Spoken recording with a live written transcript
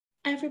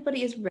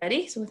everybody is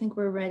ready, so I think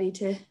we're ready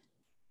to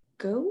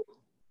go.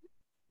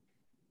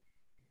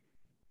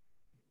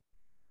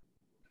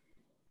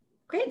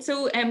 Great,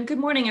 so good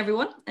morning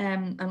everyone,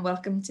 and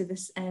welcome to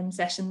this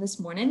session this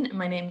morning.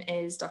 My name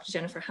is Dr.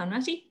 Jennifer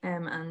Hanratty,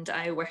 and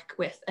I work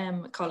with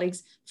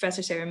colleagues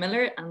Professor Ciara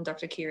Miller and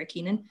Dr. Ciara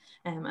Keenan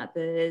at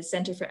the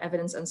Centre for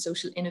Evidence and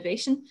Social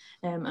Innovation,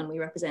 and we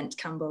represent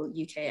Campbell,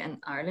 UK and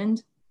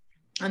Ireland.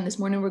 And this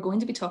morning we're going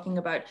to be talking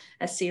about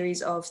a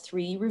series of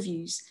 3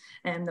 reviews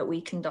that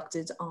we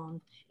conducted on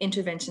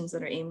interventions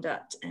that are aimed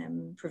at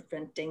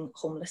preventing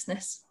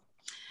homelessness.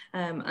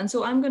 And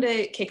so I'm going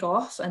to kick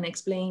off and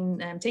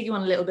explain, take you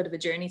on a little bit of a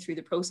journey through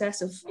the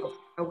process of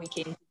how we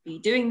came to be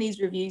doing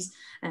these reviews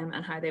and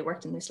how they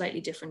worked, and they're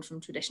slightly different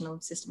from traditional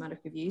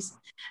systematic reviews.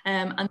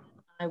 And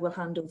I will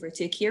hand over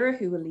to Ciara,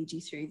 who will lead you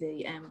through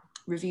the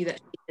review that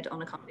she did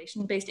on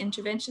accommodation-based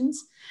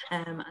interventions,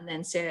 and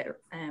then Ciara,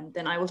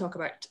 then I will talk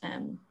about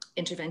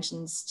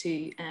interventions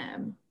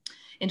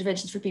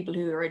for people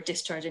who are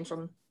discharging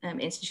from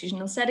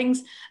institutional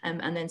settings,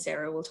 and then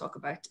Ciara will talk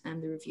about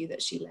the review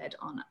that she led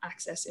on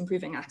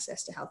improving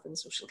access to health and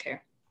social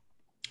care.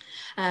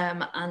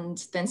 And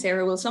then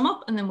Ciara will sum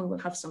up, and then we will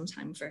have some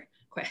time for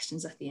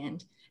questions at the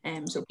end.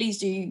 So please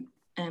do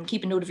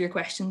keep a note of your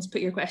questions,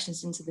 put your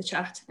questions into the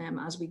chat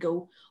as we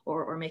go,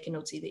 or make a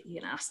note so that you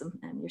can ask them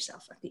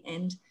yourself at the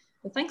end.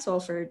 But thanks all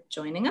for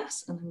joining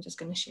us, and I'm just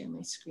going to share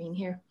my screen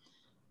here.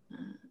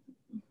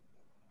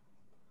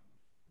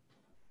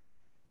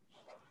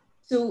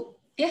 So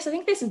yes, I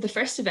think this is the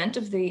first event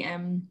of the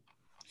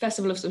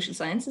Festival of Social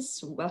Sciences.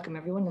 So welcome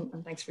everyone,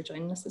 and thanks for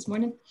joining us this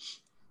morning.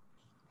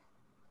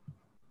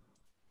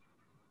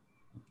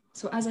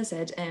 So as I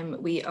said,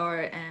 we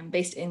are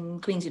based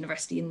in Queen's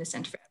University in the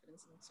Centre for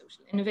Evidence and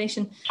Social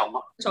Innovation.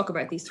 We'll talk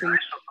about these 3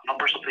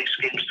 numbers of these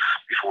schemes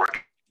before.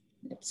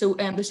 So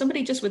there's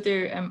somebody just with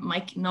their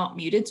mic not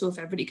muted, so if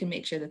everybody can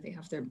make sure that they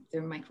have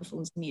their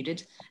microphones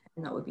muted,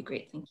 and that would be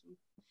great, thank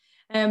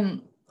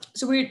you.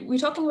 So we're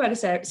talking about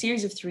a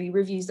series of 3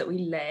 reviews that we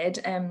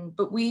led,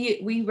 but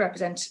we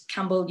represent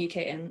Campbell, UK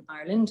and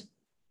Ireland.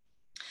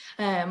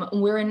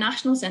 We're a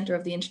national centre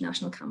of the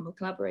International Campbell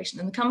Collaboration,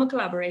 and the Campbell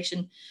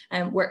Collaboration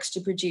works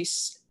to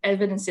produce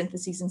evidence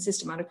syntheses and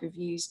systematic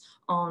reviews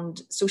on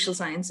social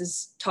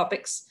sciences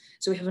topics.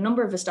 So we have a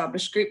number of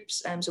established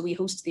groups. So we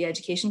host the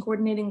education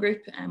coordinating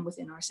group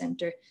within our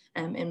centre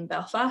in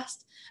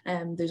Belfast.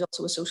 There's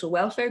also a social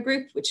welfare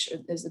group, which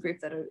is the group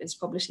that is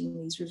publishing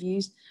these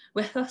reviews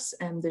with us.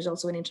 There's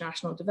also an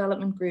international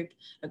development group,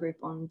 a group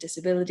on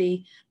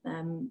disability,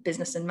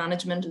 business and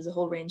management. There's a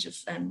whole range of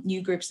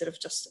new groups that have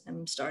just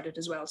started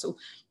as well. So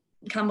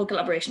Campbell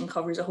Collaboration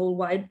covers a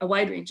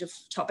wide range of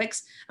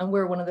topics, and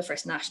we're one of the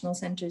first national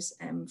centres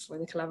for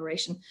the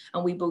collaboration.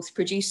 And we both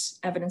produce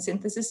evidence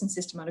synthesis and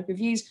systematic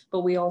reviews,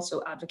 but we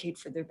also advocate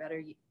for their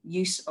better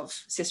use of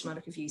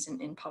systematic reviews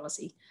in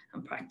policy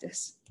and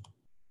practice.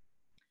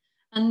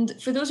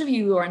 And for those of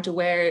you who aren't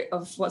aware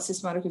of what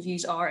systematic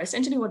reviews are,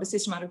 essentially what a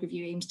systematic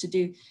review aims to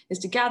do is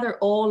to gather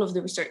all of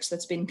the research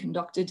that's been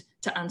conducted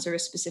to answer a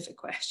specific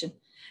question.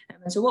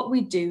 And so what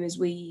we do is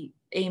we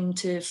aim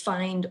to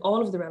find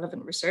all of the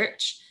relevant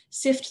research,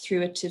 sift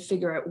through it to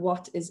figure out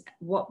what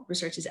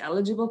research is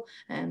eligible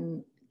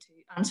to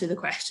answer the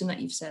question that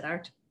you've set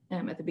out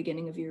at the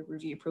beginning of your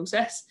review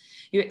process.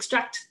 You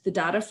extract the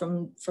data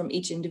from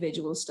each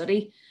individual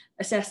study,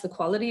 assess the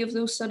quality of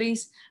those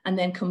studies, and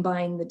then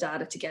combine the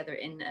data together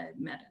in a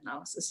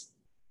meta-analysis.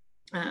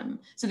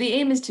 So the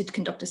aim is to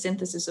conduct a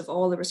synthesis of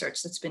all the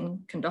research that's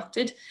been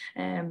conducted.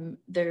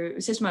 The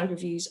systematic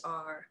reviews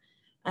are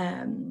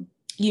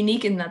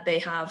unique in that they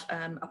have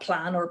a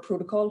plan or a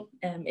protocol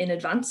in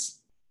advance,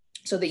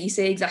 so that you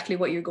say exactly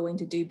what you're going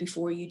to do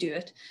before you do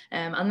it.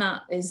 And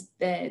that is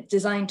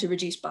designed to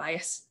reduce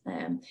bias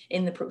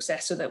in the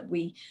process, so that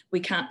we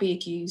can't be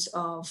accused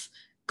of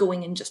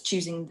going and just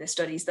choosing the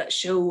studies that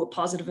show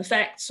positive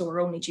effects, or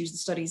only choose the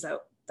studies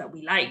that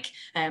we like,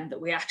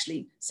 that we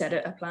actually set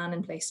a plan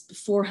in place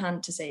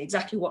beforehand to say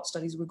exactly what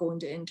studies we're going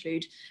to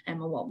include and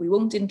what we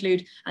won't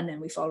include, and then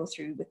we follow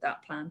through with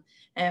that plan.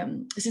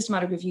 The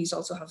systematic reviews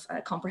also have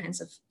a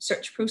comprehensive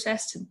search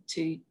process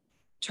to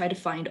try to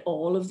find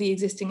all of the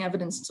existing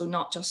evidence, so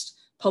not just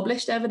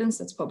published evidence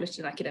that's published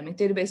in academic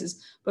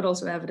databases, but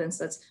also evidence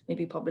that's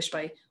maybe published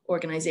by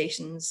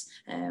organisations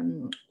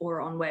or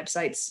on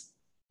websites,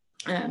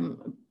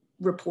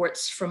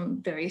 reports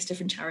from various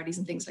different charities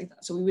and things like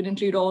that. So we would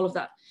include all of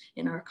that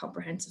in our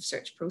comprehensive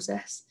search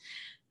process.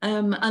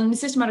 And the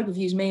systematic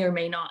reviews may or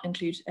may not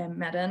include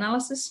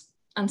meta-analysis,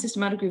 and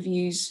systematic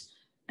reviews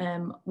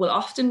will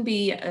often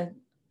be a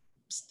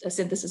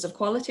synthesis of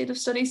qualitative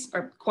studies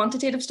or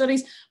quantitative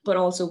studies, but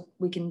also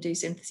we can do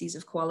syntheses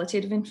of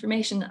qualitative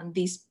information, and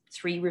these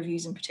 3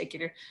 reviews in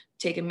particular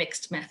take a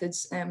mixed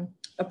methods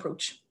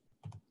approach.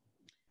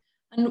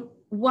 And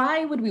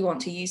why would we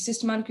want to use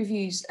systematic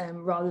reviews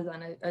rather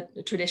than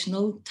a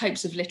traditional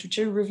types of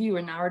literature review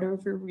or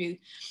narrative review?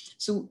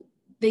 So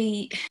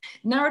the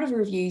narrative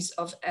reviews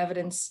of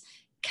evidence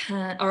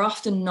are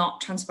often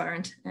not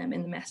transparent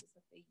in the methods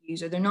that they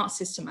reviews, or they're not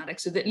systematic,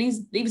 so that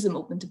leaves them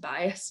open to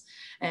bias.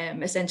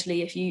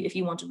 Essentially, if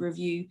you want to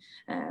review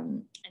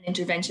an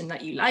intervention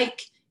that you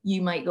like,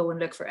 you might go and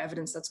look for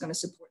evidence that's going to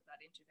support that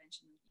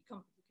intervention. You come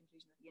to the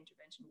conclusion that the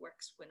intervention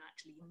works when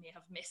actually you may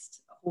have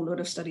missed a whole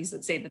load of studies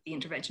that say that the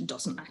intervention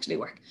doesn't actually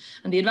work.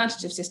 And the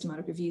advantage of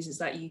systematic reviews is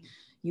that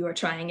you are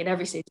trying at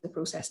every stage of the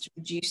process to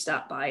reduce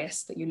that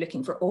bias, that you're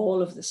looking for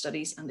all of the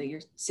studies and that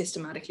you're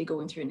systematically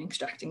going through and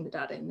extracting the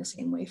data in the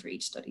same way for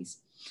each studies.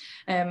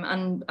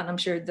 And I'm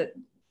sure that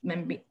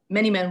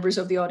many members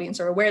of the audience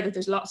are aware that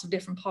there's lots of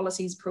different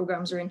policies,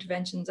 programs, or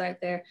interventions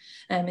out there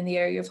in the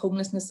area of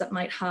homelessness that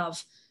might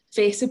have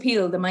face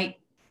appeal, that might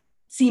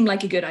seem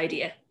like a good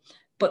idea,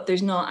 but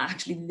there's not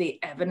actually the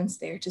evidence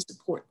there to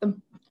support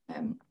them.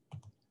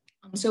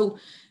 So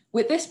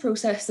with this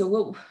process,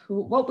 so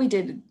what we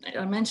did,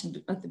 I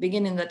mentioned at the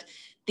beginning that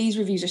these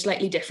reviews are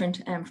slightly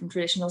different from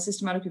traditional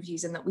systematic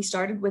reviews, in that we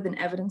started with an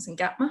evidence and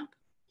gap map.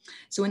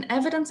 So an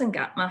evidence and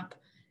gap map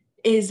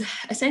is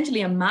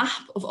essentially a map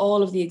of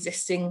all of the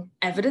existing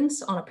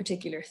evidence on a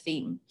particular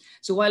theme.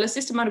 So while a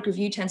systematic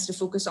review tends to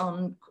focus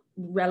on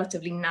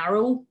relatively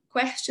narrow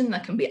question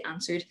that can be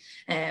answered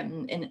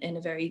in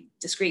a very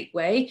discrete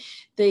way,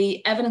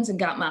 the evidence and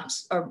gap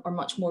maps are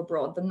much more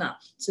broad than that.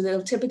 So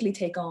they'll typically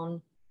take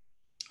on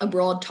a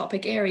broad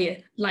topic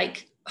area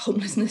like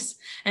homelessness.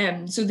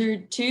 So there are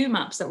two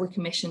maps that were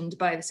commissioned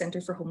by the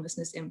Centre for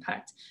Homelessness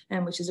Impact,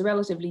 which is a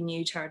relatively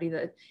new charity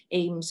that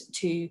aims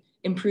to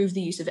improve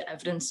the use of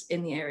evidence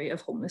in the area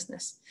of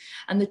homelessness.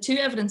 And the two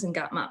evidence and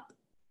gap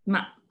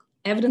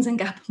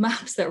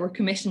maps that were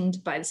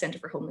commissioned by the Centre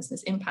for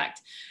Homelessness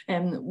Impact.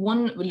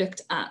 One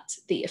looked at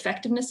the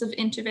effectiveness of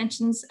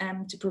interventions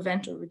to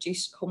prevent or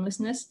reduce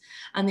homelessness,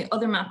 and the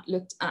other map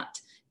looked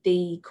at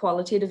the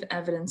qualitative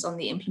evidence on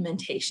the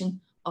implementation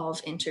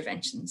of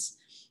interventions.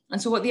 And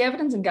so what the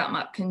evidence and gap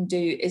map can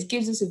do is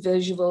gives us a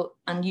visual,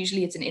 and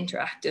usually it's an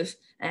interactive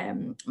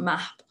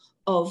map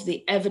of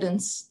the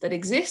evidence that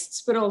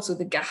exists, but also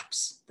the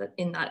gaps that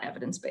in that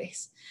evidence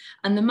base.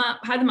 And the map,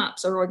 how the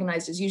maps are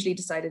organized, is usually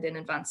decided in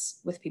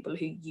advance with people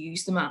who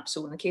use the map.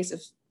 So in the case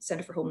of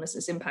Centre for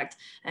Homelessness Impact,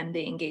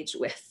 they engaged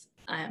with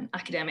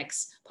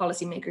academics,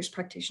 policymakers,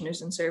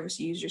 practitioners, and service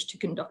users to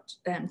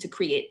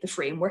create the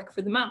framework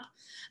for the map.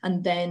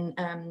 And then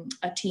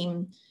a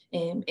team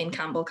in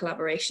Campbell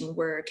collaboration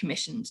were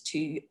commissioned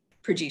to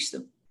produce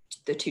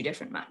the two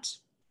different maps.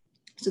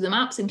 So the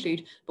maps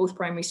include both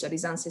primary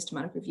studies and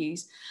systematic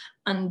reviews.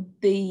 And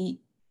the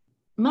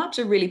maps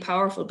are really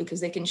powerful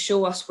because they can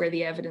show us where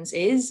the evidence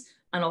is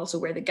and also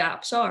where the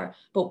gaps are.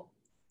 But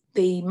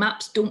the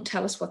maps don't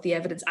tell us what the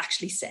evidence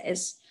actually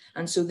says.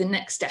 And so the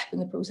next step in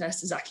the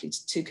process is actually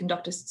to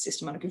conduct a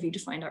systematic review to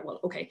find out, well,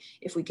 okay,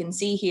 if we can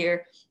see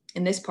here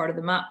in this part of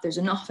the map, there's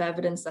enough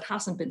evidence that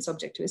hasn't been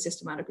subject to a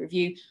systematic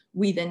review,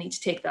 we then need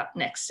to take that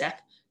next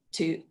step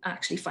to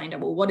actually find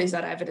out, well, what is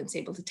that evidence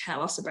able to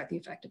tell us about the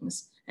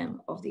effectiveness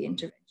of the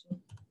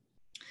intervention?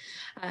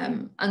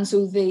 And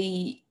so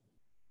the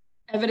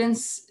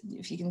evidence,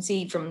 if you can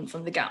see from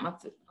the gap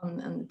map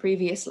on the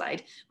previous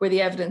slide, where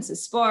the evidence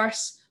is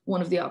sparse,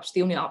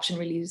 the only option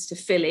really is to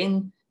fill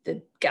in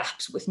the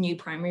gaps with new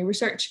primary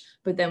research.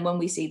 But then when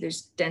we see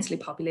there's densely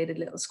populated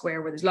little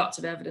square where there's lots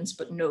of evidence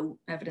but no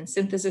evidence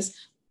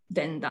synthesis,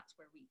 then that's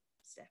where we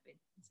step in,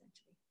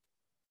 essentially.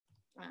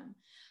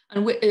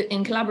 And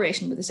in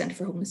collaboration with the Centre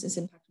for Homelessness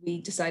Impact,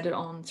 we decided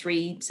on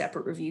 3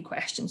 separate review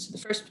questions. So the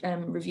first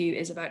review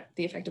is about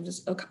the effectiveness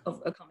of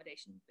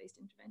accommodation-based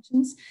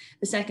interventions.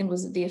 The second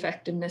was the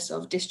effectiveness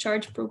of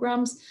discharge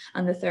programs,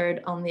 and the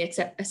third on the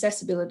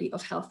accessibility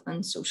of health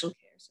and social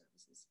care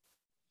services.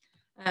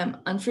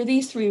 And for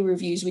these 3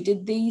 reviews, we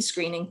did the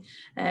screening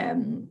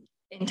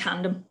in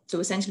tandem. So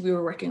essentially we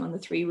were working on the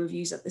 3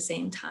 reviews at the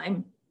same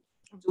time.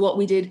 So what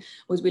we did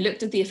was we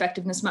looked at the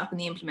effectiveness map and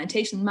the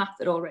implementation map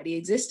that already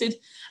existed,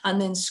 and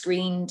then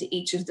screened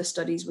each of the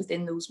studies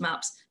within those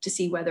maps to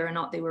see whether or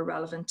not they were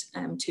relevant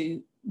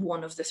to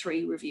one of the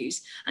 3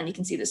 reviews. And you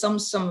can see that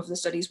some of the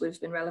studies would have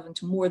been relevant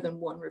to more than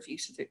one review,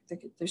 so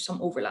there's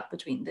some overlap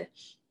between the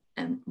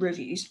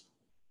reviews.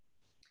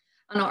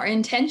 And our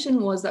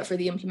intention was that for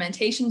the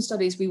implementation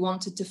studies, we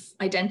wanted to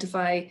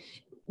identify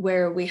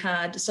where we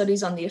had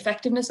studies on the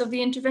effectiveness of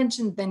the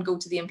intervention, then go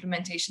to the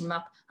implementation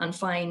map and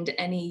find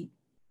any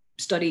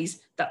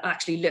studies that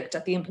actually looked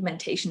at the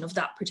implementation of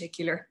that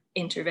particular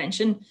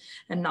intervention.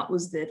 And that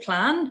was the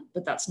plan,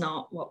 but that's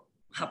not what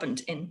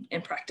happened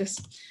in practice.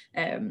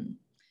 In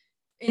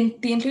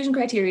the inclusion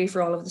criteria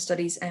for all of the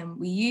studies,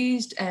 we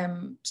used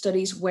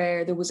studies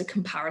where there was a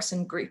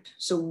comparison group.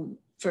 So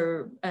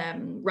for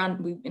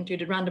we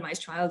included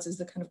randomized trials as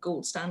the kind of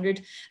gold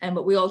standard,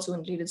 but we also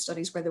included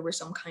studies where there were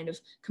some kind of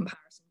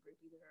comparison group,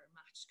 either a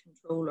matched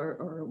control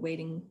or a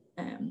waiting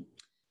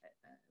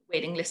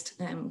list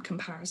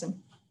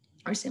comparison.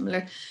 are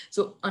similar.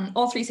 So on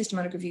all 3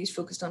 systematic reviews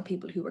focused on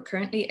people who were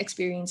currently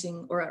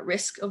experiencing or at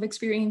risk of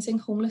experiencing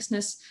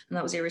homelessness, and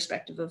that was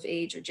irrespective of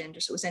age or gender,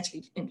 so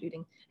essentially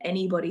including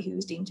anybody who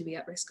was deemed to be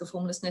at risk of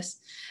homelessness.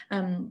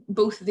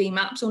 Both the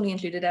maps only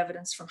included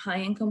evidence from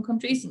high income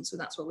countries, and so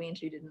that's what we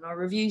included in our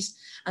reviews.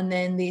 And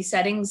then the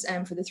settings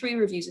for the 3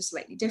 reviews are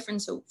slightly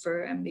different. So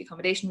for the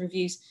accommodation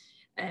reviews,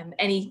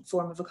 any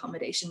form of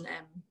accommodation,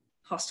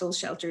 hostels,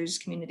 shelters,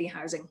 community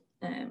housing,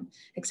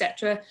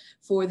 etc.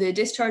 For the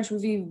discharge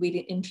review,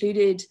 we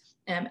included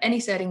any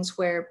settings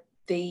where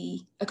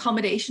the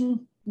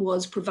accommodation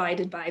was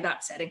provided by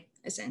that setting,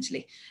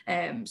 essentially.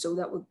 So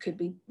that could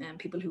be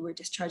people who were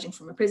discharging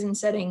from a prison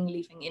setting,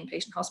 leaving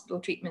inpatient hospital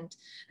treatment,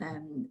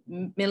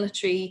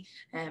 military,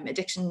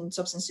 addiction,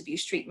 substance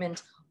abuse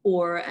treatment,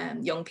 or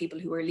young people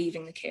who are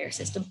leaving the care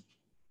system.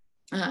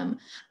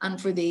 And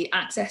for the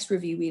access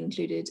review, we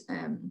included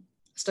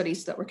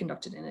studies that were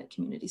conducted in a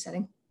community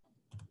setting.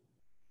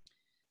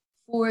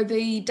 For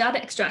the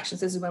data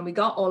extractions, this is when we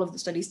got all of the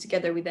studies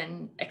together, we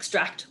then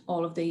extract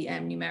all of the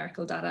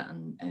numerical data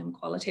and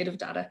qualitative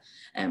data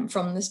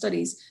from the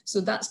studies. So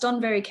that's done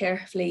very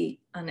carefully,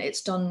 and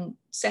it's done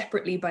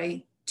separately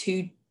by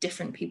 2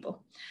 different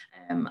people.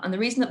 And the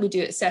reason that we do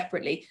it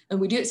separately, and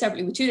we do it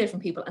separately with 2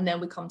 different people, and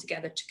then we come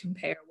together to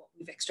compare what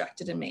we've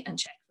extracted and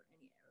check for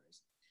any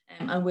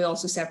errors. And we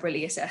also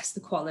separately assess the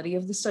quality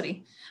of the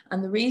study.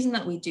 And the reason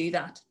that we do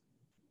that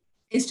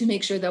is to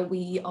make sure that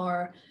we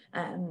are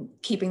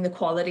keeping the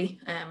quality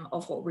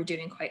of what we're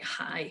doing quite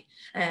high.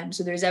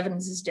 So there's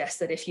evidence to suggest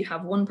that if you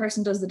have one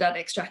person does the data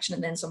extraction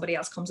and then somebody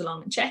else comes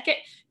along and check it,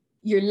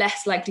 you're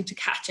less likely to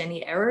catch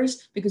any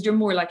errors because you're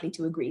more likely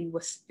to agree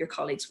with your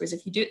colleagues. Whereas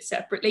if you do it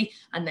separately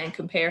and then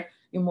compare,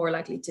 you're more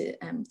likely to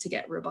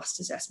get robust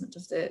assessment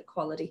of the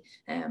quality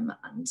and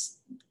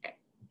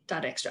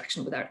data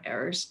extraction without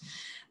errors.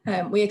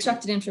 We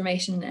extracted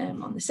information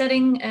on the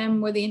setting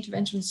where the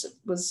intervention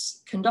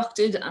was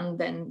conducted, and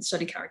then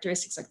study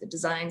characteristics like the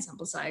design,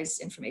 sample size,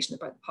 information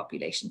about the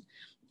population,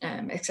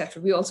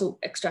 etc. We also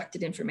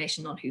extracted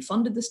information on who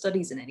funded the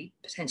studies and any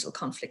potential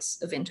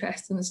conflicts of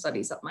interest in the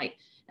studies that might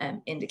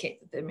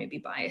indicate that there may be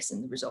bias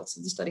in the results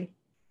of the study.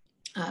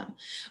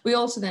 We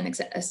also then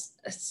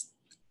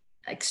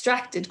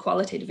extracted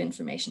qualitative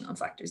information on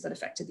factors that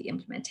affected the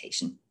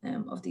implementation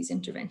of these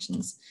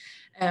interventions.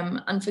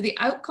 And for the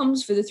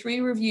outcomes for the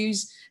 3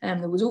 reviews,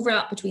 there was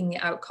overlap between the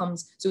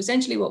outcomes. So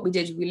essentially what we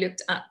did, we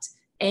looked at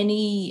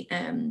any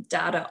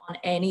data on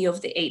any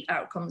of the 8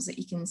 outcomes that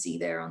you can see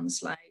there on the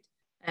slide.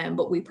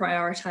 But we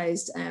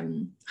prioritized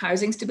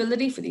housing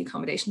stability for the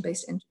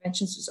accommodation-based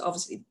interventions, which is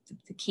obviously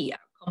the key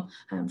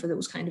outcome for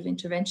those kind of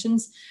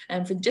interventions.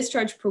 And for the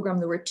discharge program,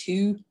 there were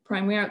 2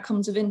 primary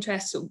outcomes of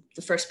interest. So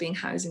the first being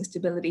housing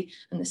stability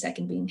and the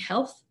second being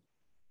health.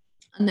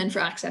 And then for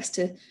access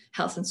to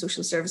health and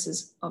social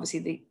services,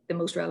 obviously the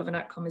most relevant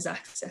outcome is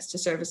access to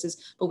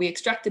services, but we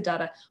extracted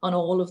data on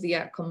all of the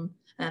outcome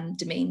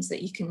domains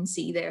that you can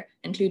see there,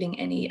 including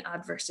any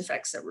adverse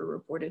effects that were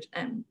reported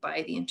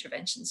by the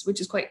interventions,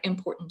 which is quite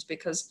important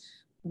because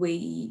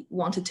we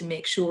wanted to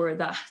make sure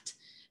that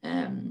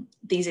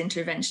these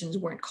interventions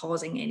weren't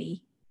causing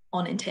any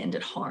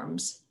unintended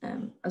harms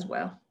as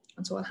well.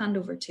 And so I'll hand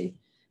over to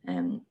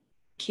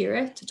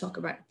Ciara to talk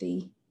about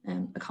the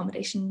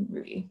accommodation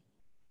review.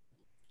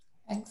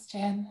 Thanks,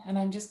 Jen. And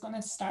I'm just going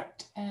to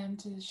start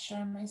to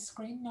share my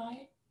screen now.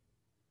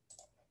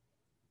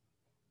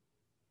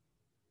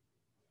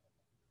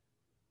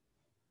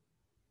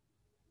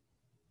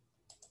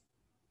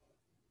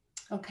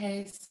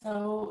 Okay,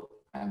 so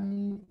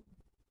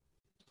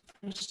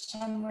for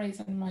some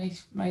reason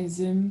my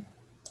Zoom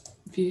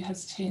view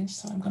has changed,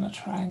 so I'm going to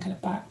try and get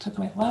it back to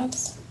the way it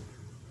was.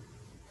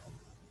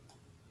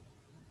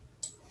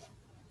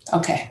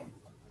 Okay.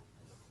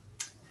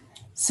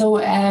 So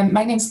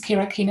my name is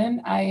Ciara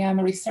Keenan. I am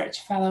a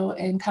research fellow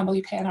in Campbell,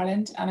 UK and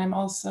Ireland, and I'm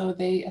also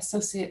the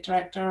Associate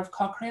Director of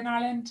Cochrane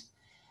Ireland.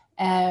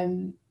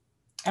 I'm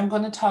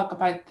going to talk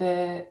about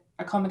the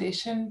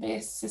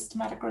accommodation-based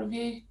systematic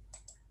review.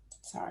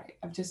 Sorry,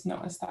 I've just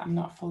noticed that I'm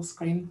not full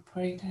screen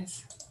for you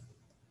guys.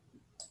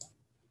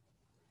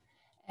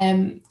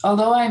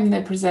 Although I'm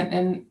the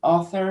presenting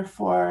author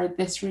for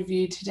this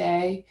review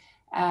today,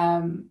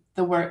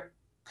 the work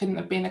couldn't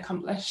have been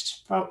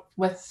accomplished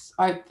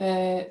without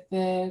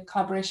the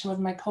collaboration with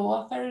my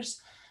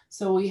co-authors.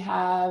 So we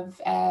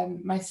have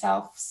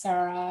myself,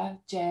 Ciara,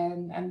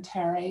 Jen and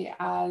Terry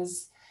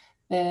as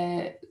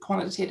the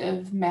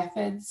quantitative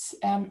methods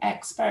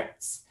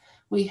experts.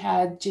 We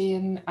had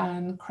Jane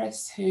and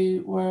Chris,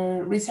 who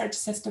were research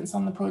assistants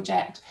on the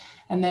project.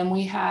 And then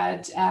we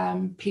had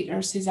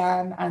Peter,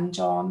 Suzanne and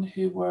John,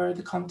 who were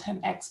the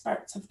content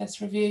experts of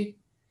this review.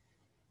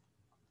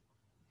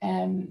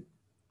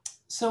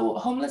 So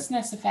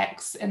homelessness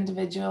affects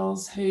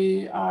individuals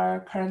who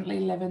are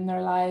currently living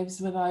their lives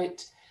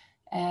without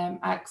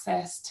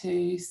access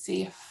to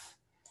safe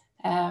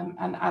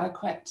and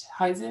adequate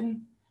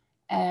housing.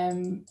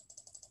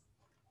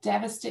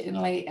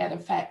 Devastatingly, it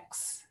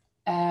affects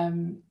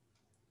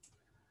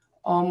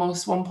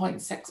almost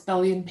 1.6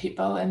 billion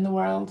people in the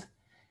world.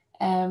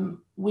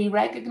 we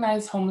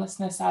recognise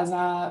homelessness as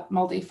a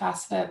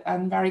multifaceted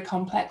and very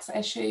complex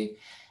issue.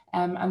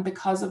 And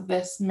because of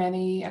this,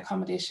 many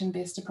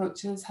accommodation-based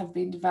approaches have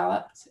been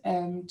developed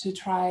to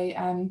try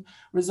and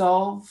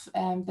resolve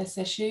this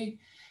issue.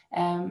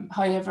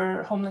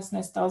 However,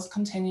 homelessness does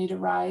continue to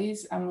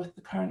rise, and with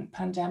the current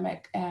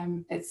pandemic,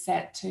 it's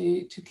set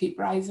to keep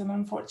rising,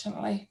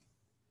 unfortunately.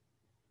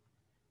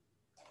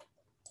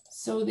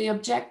 So the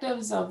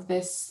objectives of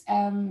this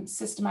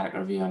systematic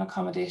review on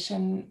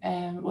accommodation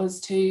was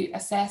to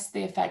assess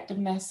the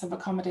effectiveness of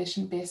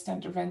accommodation-based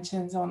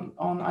interventions on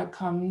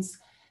outcomes,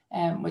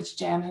 which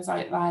Jen has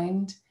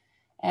outlined.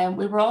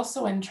 We were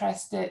also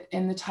interested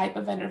in the type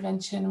of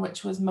intervention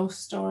which was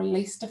most or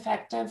least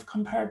effective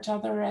compared to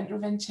other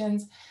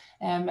interventions,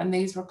 and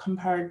these were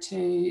compared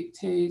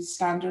to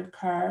standard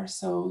care,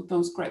 so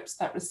those groups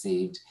that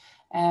received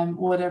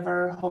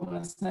whatever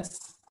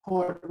homelessness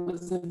support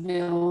was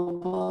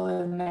available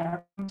in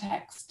their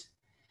context.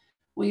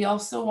 We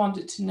also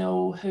wanted to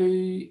know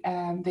who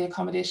the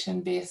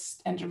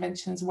accommodation-based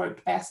interventions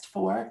worked best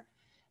for.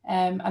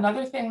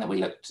 Another thing that we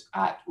looked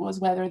at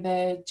was whether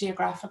the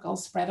geographical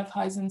spread of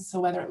housing, so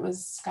whether it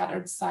was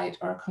scattered site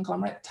or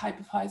conglomerate type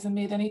of housing,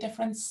 made any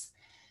difference.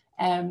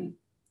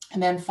 And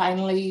then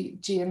finally,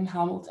 Jane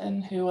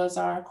Hamilton, who was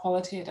our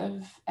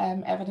qualitative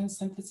evidence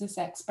synthesis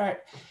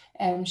expert,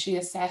 she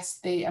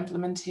assessed the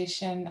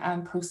implementation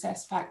and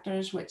process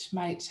factors which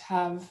might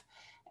have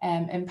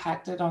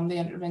impacted on the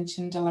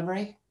intervention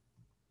delivery.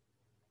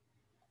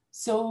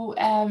 So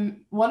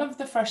one of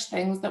the first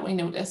things that we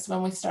noticed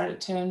when we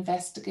started to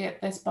investigate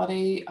this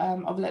body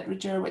of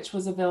literature, which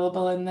was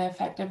available in the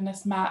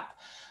effectiveness map,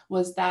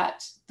 was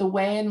that the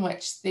way in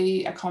which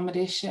the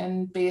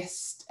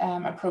accommodation-based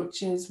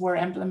approaches were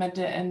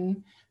implemented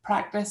in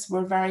practice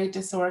were very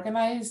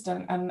disorganized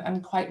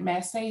and quite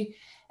messy.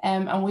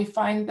 And we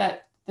find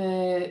that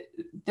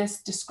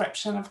this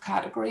description of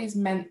categories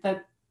meant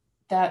that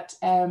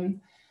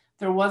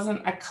there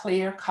wasn't a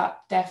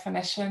clear-cut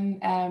definition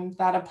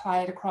that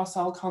applied across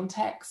all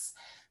contexts.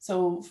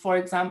 So, for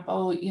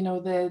example, you know,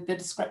 the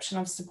description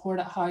of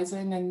supported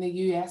housing in the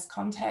US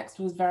context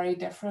was very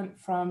different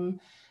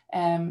from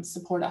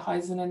supported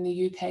housing in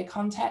the UK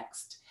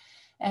context.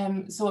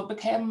 So it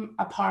became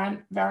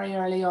apparent very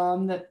early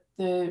on that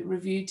the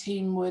review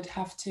team would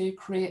have to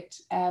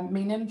create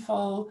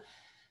meaningful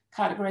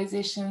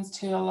categorizations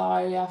to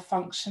allow a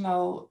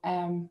functional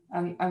and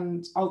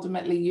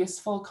ultimately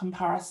useful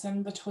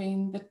comparison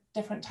between the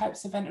different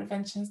types of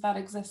interventions that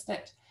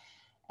existed.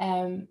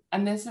 And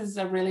this is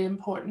a really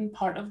important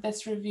part of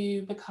this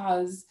review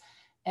because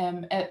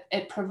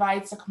it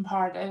provides a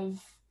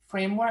comparative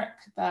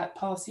framework that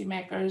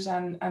policymakers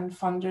and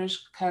funders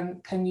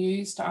can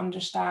use to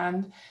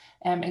understand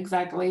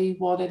exactly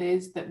what it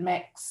is that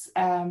makes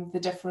the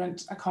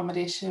different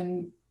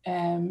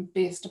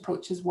accommodation-based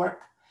approaches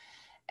work.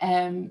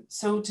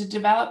 So to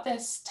develop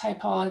this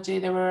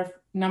typology, there were a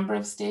number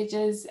of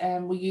stages.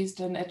 We used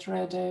an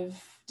iterative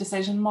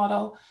decision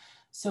model.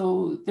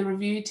 So the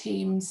review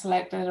team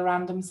selected a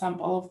random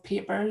sample of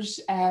papers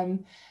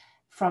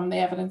from the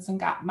evidence and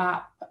gap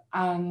map,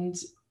 and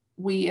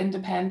we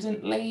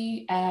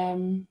independently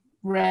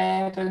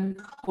read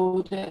and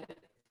coded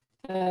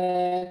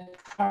the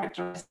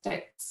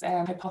characteristics,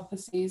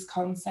 hypotheses,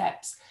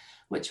 concepts,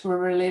 which were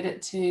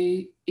related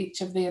to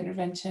each of the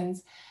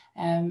interventions.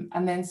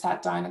 And then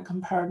sat down and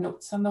compared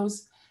notes on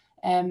those.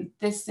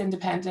 This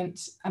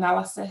independent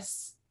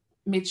analysis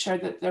made sure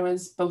that there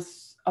was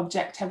both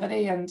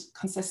objectivity and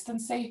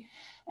consistency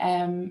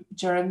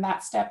during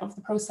that step of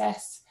the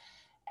process.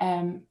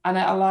 And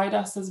it allowed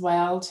us as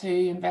well to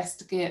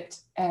investigate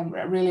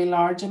really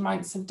large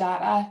amounts of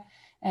data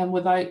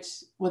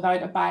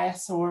without a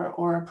bias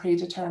or a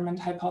predetermined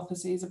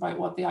hypotheses about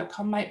what the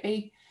outcome might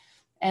be.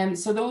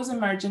 So those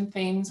emerging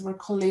themes were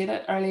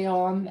collated early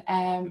on,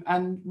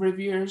 and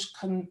reviewers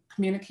can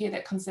communicate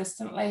it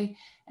consistently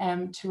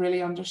to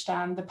really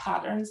understand the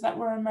patterns that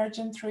were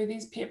emerging through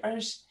these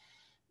papers.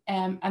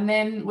 And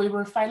then we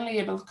were finally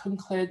able to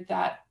conclude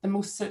that the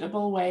most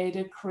suitable way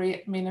to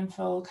create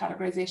meaningful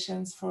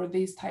categorizations for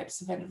these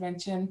types of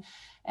intervention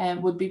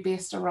would be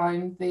based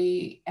around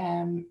the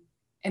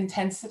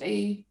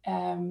intensity,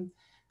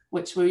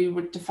 which we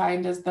would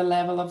define as the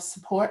level of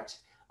support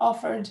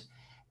offered.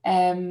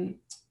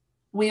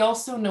 We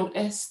also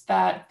noticed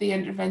that the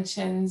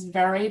interventions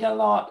varied a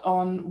lot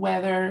on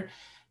whether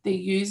the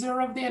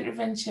user of the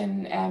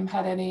intervention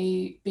had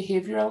any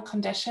behavioural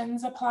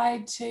conditions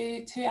applied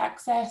to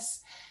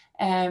access.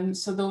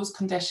 So those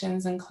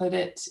conditions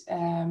included,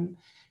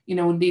 you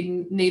know,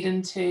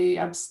 needing to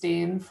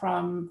abstain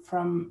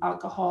from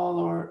alcohol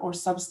or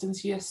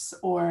substance use,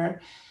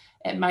 or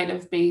it might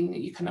have been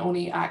you can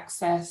only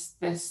access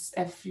this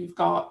if you've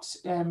got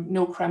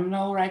no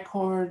criminal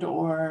record,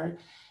 or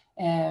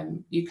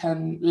you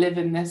can live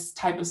in this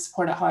type of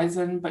supported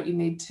housing, but you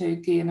need to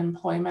gain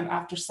employment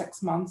after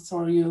 6 months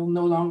or you'll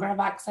no longer have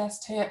access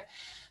to it.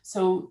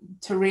 So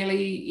to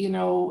really, you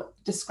know,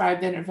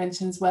 describe the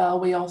interventions well,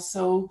 we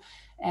also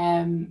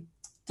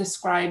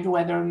described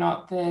whether or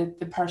not the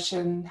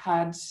person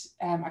had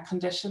a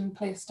condition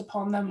placed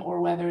upon them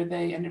or whether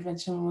the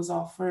intervention was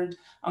offered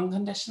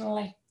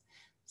unconditionally.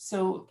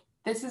 So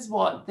this is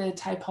what the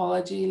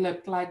typology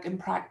looked like in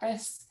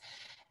practice.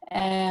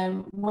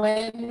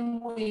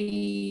 When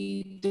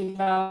we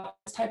developed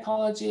this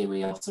typology,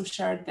 we also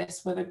shared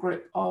this with a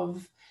group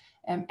of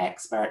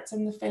experts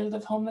in the field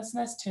of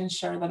homelessness to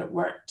ensure that it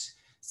worked.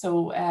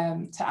 So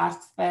to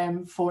ask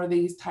them for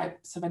these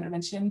types of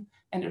interventions,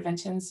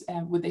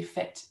 would they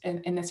fit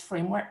in this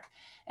framework?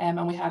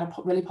 And we had a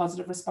really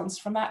positive response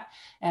from that.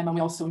 And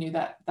we also knew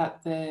that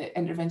the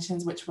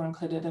interventions which were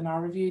included in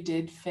our review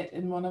did fit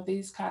in one of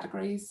these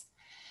categories.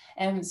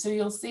 So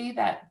you'll see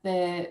that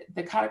the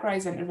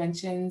categorized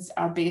interventions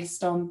are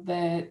based on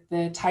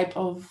the type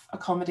of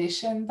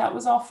accommodation that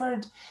was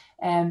offered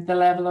and the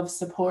level of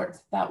support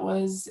that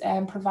was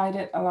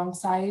provided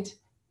alongside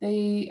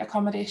the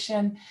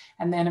accommodation,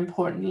 and then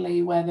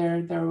importantly,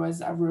 whether there was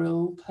a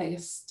rule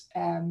placed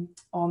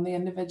on the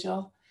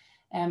individual.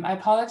 I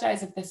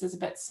apologize if this is a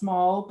bit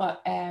small,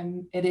 but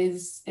it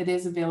is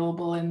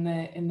available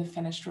in the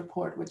finished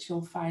report, which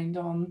you'll find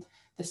on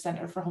the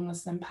Centre for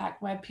Homeless Impact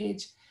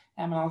webpage.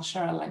 And I'll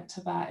share a link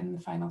to that in the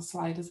final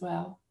slide as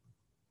well.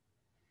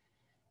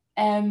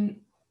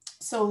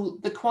 So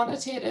the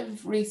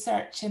quantitative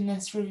research in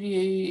this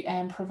review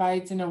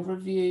provides an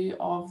overview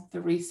of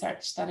the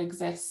research that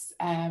exists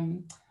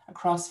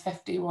across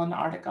 51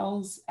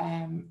 articles,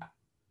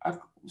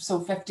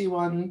 so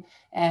 51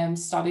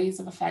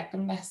 studies of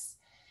effectiveness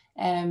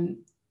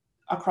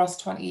across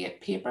 28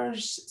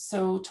 papers.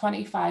 So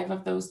 25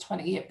 of those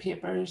 28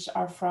 papers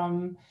are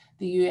from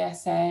the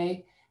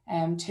USA,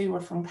 2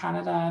 were from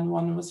Canada and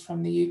 1 was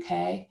from the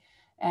UK.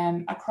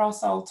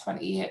 Across all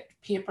 28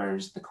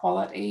 papers, the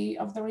quality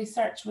of the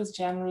research was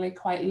generally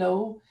quite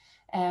low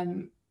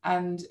and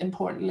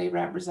importantly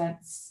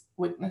represents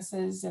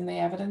weaknesses in the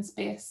evidence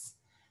base.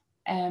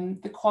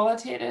 The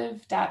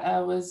qualitative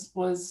data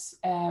was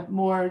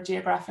more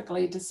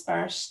geographically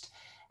dispersed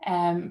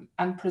and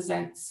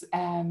presents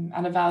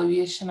an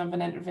evaluation of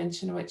an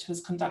intervention which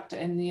was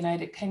conducted in the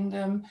United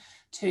Kingdom,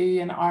 2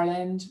 in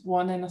Ireland,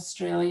 1 in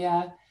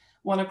Australia,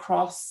 1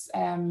 across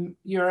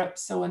Europe,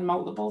 so in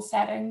multiple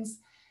settings.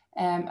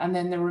 And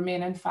then the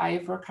remaining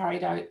 5 were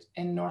carried out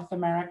in North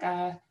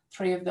America,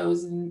 3 of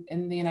those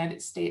in the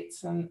United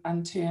States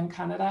and 2 in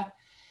Canada.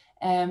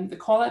 The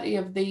quality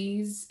of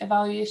these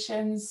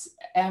evaluations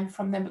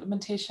from the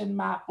implementation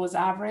map was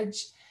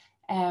average,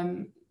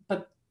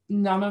 but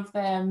none of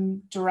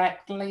them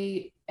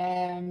directly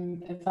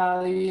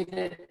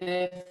evaluated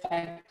the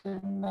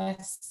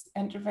effectiveness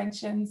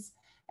interventions.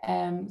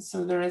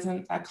 So there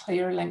isn't a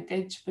clear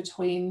linkage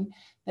between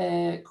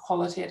the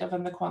qualitative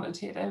and the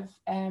quantitative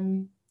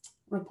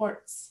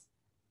reports.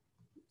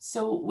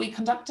 So we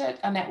conducted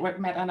a network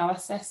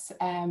meta-analysis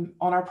on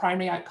our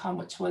primary outcome,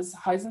 which was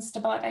housing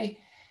stability,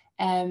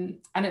 and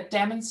it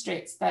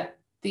demonstrates that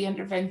the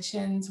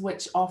interventions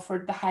which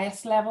offered the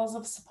highest levels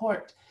of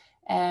support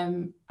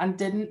and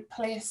didn't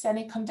place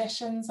any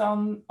conditions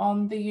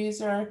on the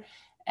user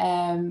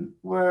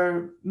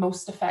were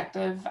most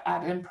effective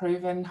at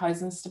improving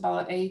housing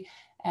stability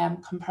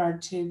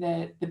compared to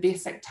the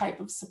basic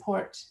type of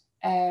support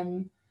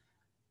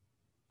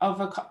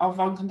of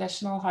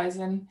unconditional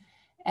housing,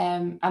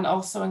 and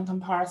also in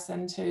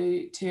comparison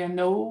to a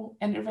no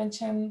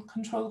intervention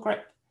control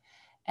group.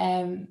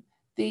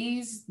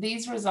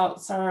 These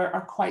results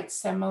are quite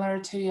similar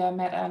to a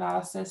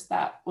meta-analysis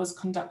that was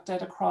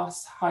conducted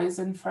across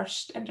housing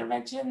first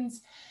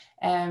interventions,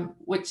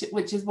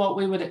 which is what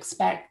we would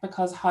expect,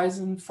 because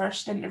housing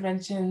first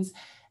interventions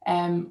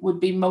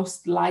would be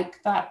most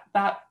like that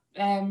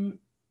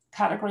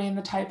category in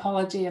the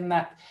typology, in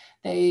that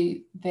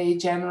they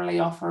generally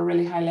offer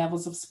really high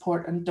levels of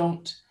support and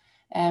don't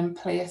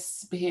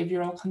place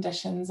behavioural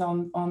conditions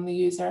on the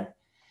user.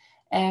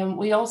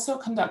 We also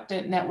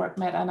conducted network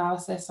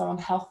meta-analysis on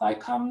health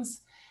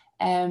outcomes,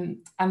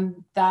 and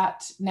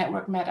that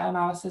network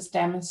meta-analysis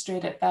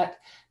demonstrated that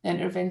the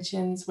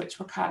interventions which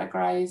were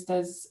categorised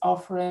as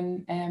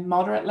offering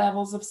moderate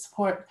levels of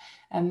support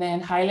and then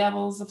high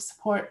levels of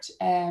support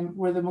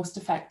were the most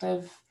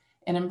effective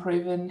in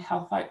improving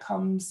health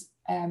outcomes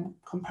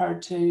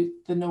compared to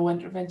the no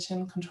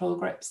intervention control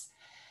groups.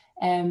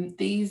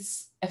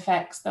 These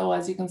effects, though,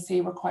 as you can see,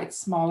 were quite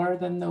smaller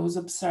than those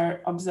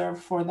observed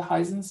for the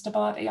housing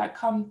stability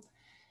outcome.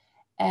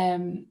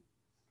 And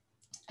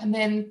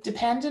then,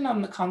 depending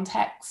on the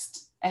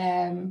context,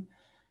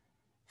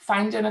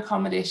 finding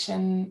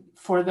accommodation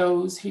for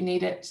those who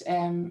need it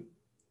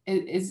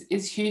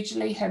is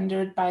hugely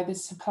hindered by the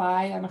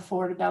supply and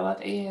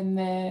affordability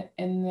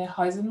in the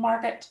housing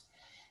market.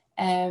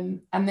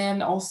 And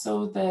then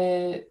also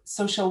the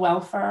social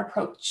welfare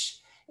approach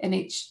in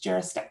each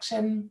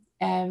jurisdiction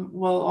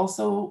will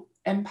also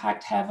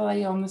impact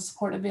heavily on the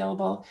support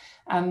available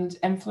and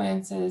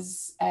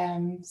influences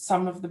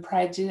some of the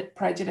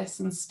prejudice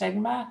and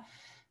stigma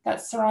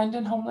that's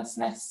surrounding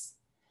homelessness.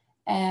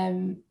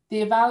 The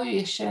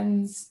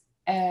evaluations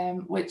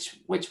which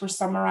were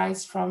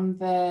summarised from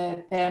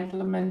the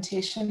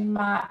implementation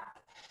map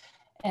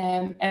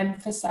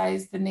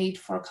emphasise the need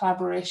for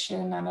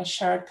collaboration and a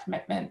shared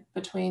commitment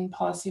between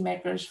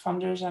policymakers,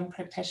 funders and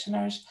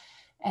practitioners,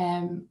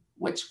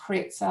 which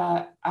creates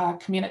a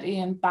community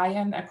and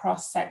buy-in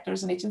across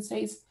sectors and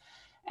agencies.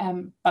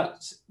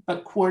 But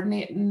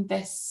coordinating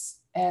this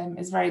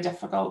is very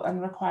difficult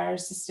and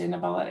requires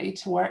sustainability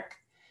to work.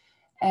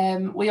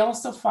 We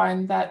also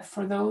found that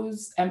for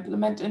those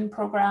implementing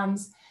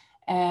programmes,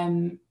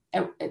 one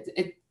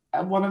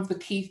of the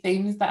key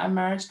themes that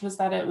emerged was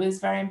that it was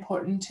very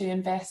important to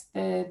invest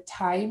the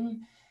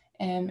time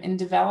in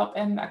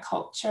developing a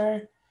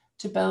culture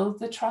to build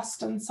the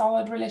trust and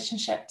solid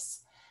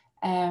relationships,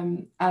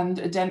 and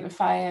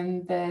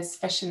identifying the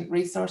sufficient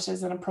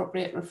resources and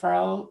appropriate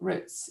referral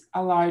routes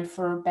allowed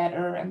for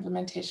better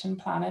implementation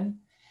planning.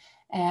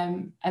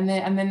 And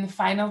then the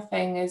final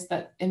thing is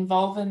that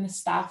involving the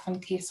staff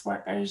and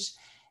caseworkers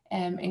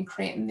in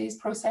creating these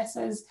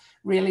processes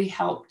really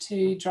help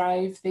to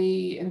drive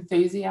the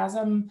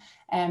enthusiasm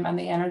and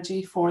the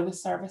energy for the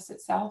service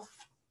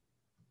itself.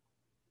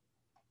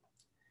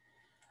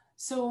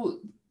 So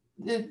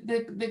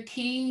the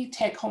key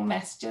take-home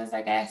messages,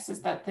 I guess,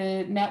 is that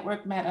the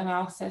network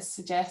meta-analysis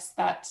suggests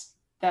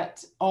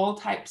that all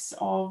types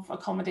of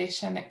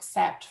accommodation,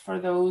 except for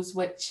those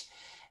which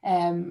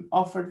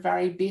offered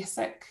very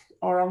basic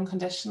or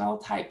unconditional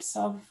types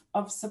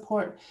of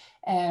support,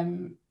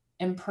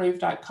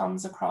 improved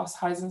outcomes across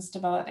housing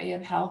stability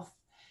and health.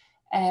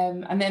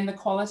 And then the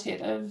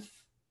qualitative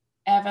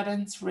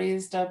evidence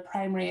raised a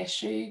primary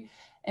issue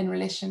in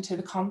relation to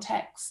the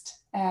context,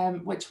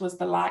 which was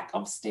the lack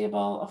of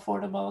stable,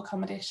 affordable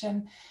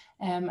accommodation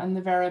and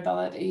the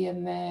variability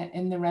in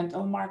the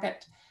rental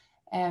market,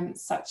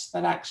 such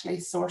that actually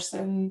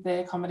sourcing the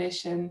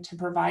accommodation to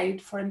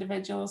provide for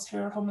individuals who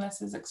are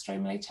homeless is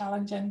extremely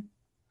challenging.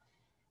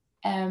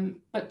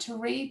 But to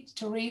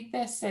read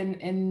this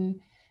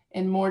in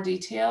more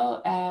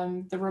detail,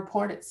 the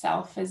report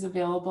itself is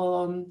available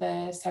on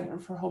the Centre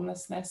for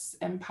Homelessness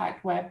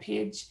Impact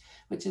webpage,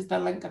 which is the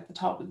link at the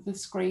top of the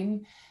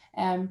screen.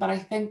 But I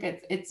think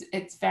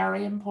it's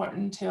very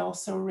important to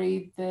also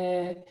read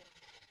the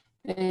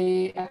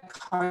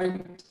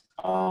account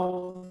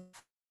of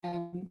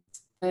the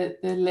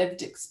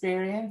lived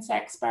experience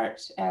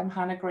expert,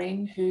 Hannah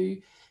Green, who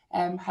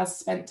has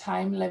spent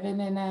time living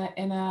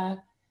in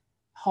a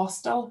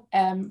hostel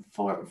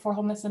for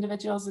homeless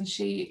individuals, and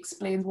she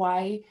explains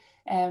why,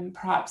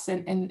 perhaps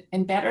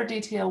in better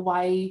detail,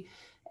 why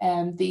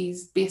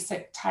these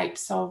basic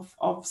types of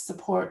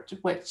support,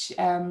 which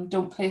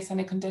don't place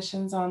any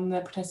conditions on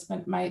the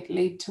participant, might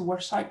lead to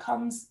worse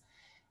outcomes.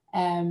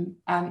 And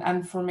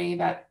for me,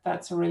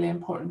 that's a really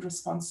important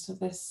response to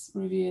this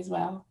review as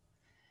well.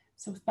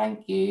 So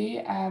thank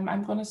you.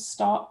 I'm going to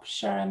stop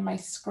sharing my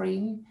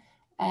screen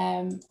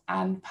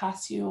and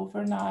pass you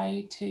over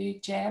now to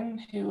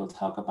Jen, who will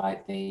talk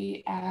about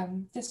the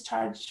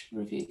discharge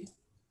review.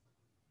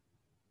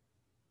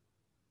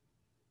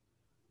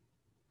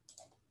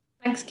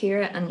 Thanks,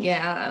 Ciara. And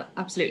yeah, I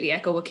absolutely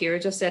echo what Ciara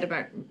just said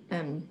about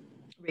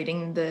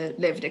reading the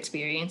lived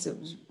experience. It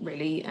was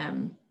really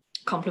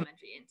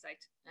complimentary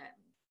insight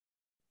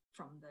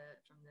from the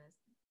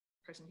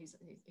person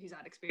who's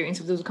had experience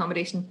with those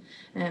accommodation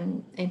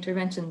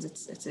interventions.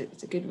 It's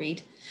a good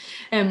read.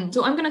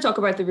 So I'm going to talk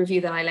about the review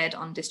that I led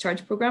on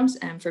discharge programs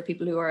for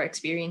people who are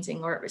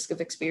experiencing or at risk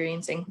of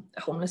experiencing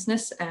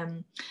homelessness.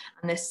 And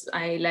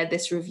I led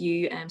this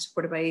review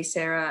supported by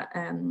Ciara,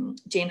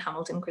 Jane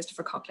Hamilton,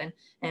 Christopher Coughlin,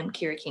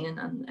 Ciara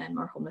Keenan, and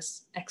our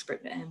homeless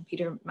expert,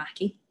 Peter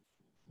Mackey.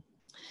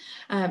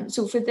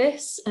 So for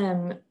this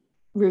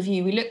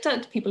review, we looked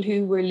at people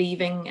who were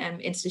leaving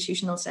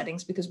institutional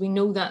settings because we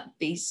know that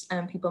these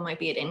people might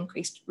be at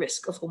increased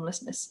risk of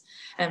homelessness.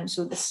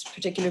 So this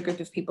particular group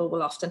of people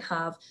will often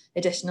have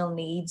additional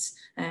needs,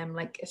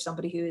 like if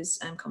somebody who is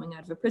coming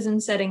out of a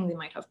prison setting, they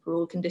might have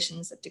parole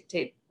conditions that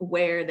dictate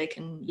where they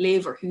can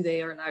live or who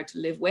they are allowed to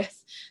live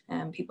with.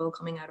 People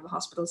coming out of a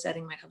hospital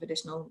setting might have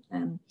additional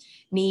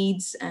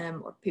needs,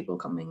 or people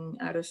coming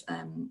out of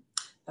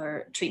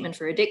or treatment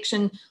for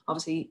addiction.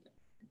 Obviously,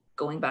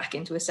 going back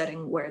into a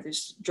setting where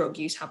there's drug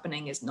use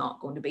happening is not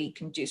going to be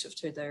conducive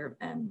to their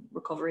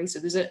recovery. So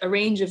there's a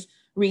range of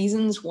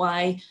reasons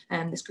why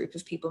this group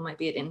of people might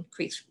be at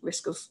increased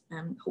risk of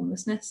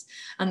homelessness.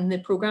 And the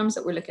programs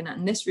that we're looking at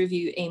in this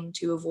review aim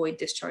to avoid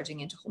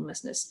discharging into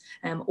homelessness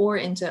or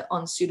into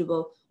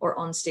unsuitable or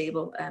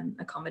unstable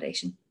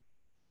accommodation.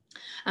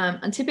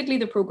 And typically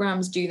the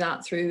programs do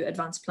that through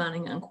advanced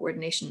planning and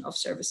coordination of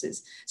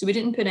services. So we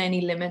didn't put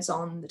any limits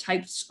on the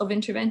types of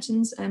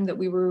interventions that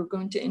we were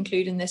going to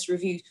include in this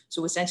review.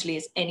 So essentially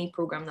it's any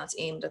program that's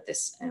aimed at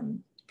this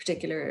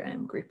particular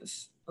group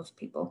of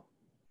people.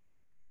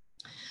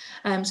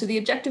 So the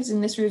objectives in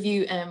this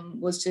review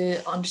was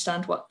to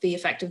understand what the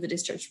effect of the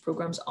discharge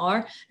programs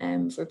are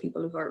for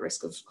people who are at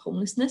risk of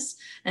homelessness.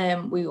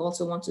 We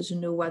also wanted to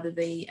know whether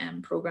the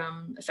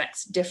program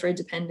effects differ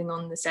depending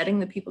on the setting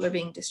that people are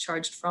being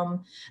discharged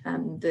from,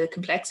 the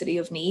complexity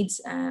of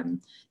needs,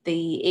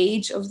 the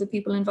age of the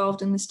people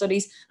involved in the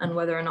studies, and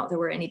whether or not there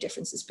were any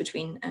differences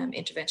between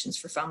interventions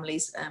for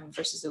families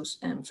versus those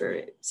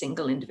for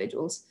single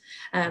individuals.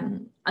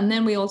 And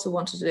then we also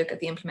wanted to look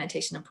at the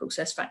implementation and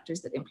process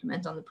factors that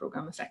implement on the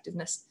program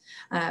effectiveness.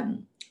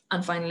 And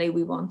finally,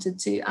 we wanted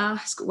to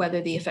ask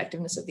whether the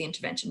effectiveness of the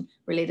intervention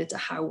related to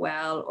how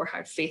well or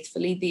how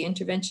faithfully the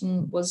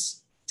intervention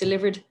was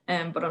delivered.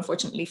 But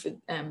unfortunately for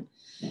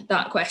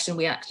that question,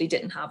 we actually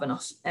didn't have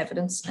enough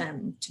evidence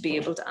to be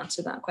able to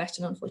answer that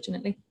question,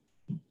 unfortunately.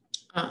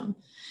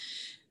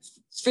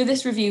 For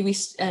this review, we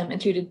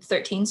included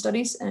 13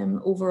 studies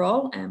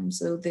overall.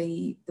 So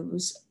there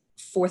was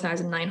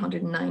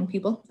 4,909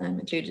 people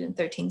included in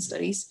 13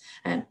 studies.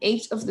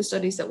 8 of the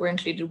studies that were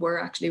included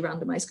were actually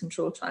randomized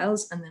controlled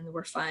trials, and then there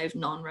were 5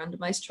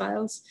 non-randomized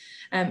trials.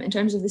 In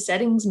terms of the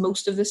settings,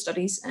 most of the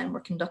studies were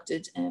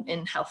conducted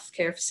in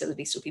healthcare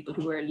facilities, so people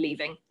who were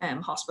leaving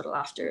hospital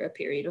after a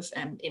period of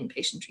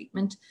inpatient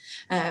treatment.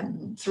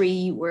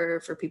 3 were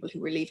for people who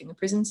were leaving a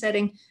prison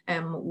setting,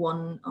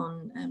 1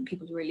 on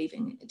people who were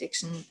leaving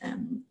addiction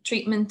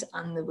treatment,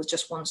 and there was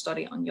just 1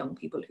 study on young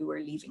people who were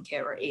leaving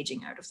care or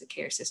aging out of the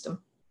care system.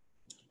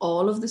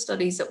 All of the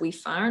studies that we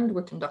found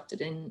were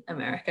conducted in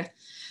America.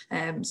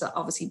 So that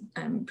obviously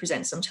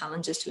presents some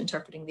challenges to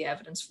interpreting the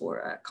evidence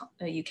for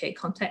a UK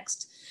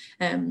context.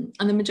 And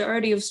the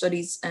majority of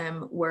studies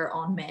were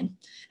on men.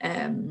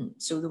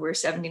 So there were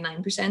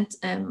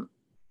 79%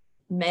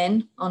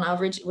 men on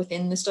average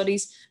within the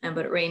studies,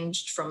 but it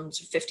ranged from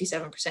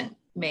 57%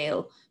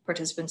 male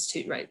participants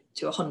to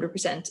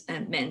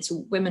 100% men.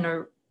 So women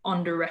are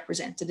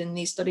underrepresented in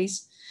these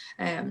studies.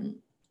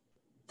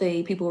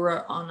 The people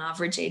were on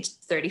average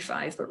aged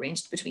 35, but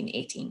ranged between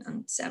 18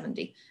 and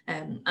 70.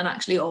 And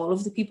actually all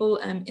of the people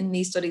in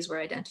these studies were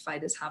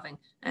identified as having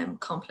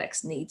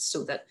complex needs,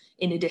 so that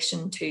in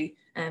addition to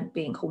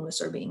being homeless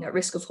or being at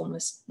risk of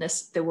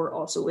homelessness, there were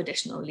also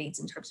additional needs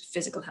in terms of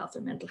physical health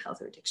or mental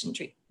health or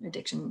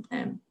addiction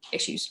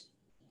issues.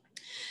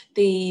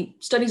 The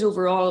studies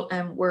overall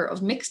were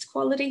of mixed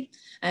quality.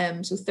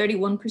 So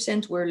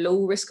 31% were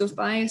low risk of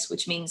bias,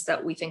 which means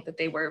that we think that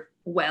they were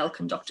well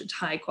conducted,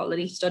 high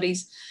quality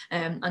studies,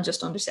 and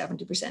just under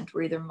 70%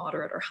 were either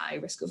moderate or high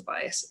risk of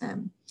bias.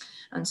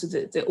 And so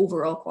the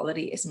overall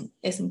quality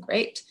isn't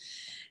great.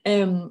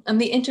 And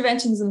the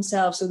interventions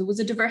themselves, so there was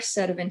a diverse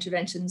set of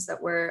interventions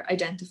that were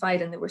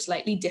identified, and they were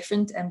slightly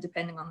different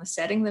depending on the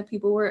setting that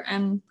people were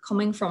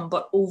coming from.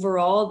 But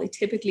overall, they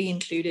typically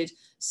included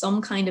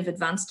some kind of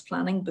advanced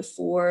planning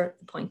before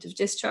the point of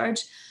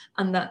discharge,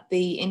 and that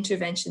the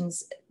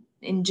interventions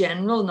in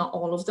general, not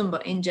all of them,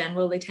 but in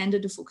general, they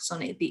tended to focus on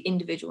the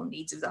individual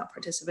needs of that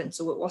participant.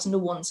 So it wasn't a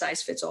one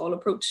size fits all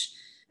approach.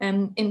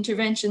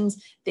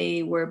 Interventions,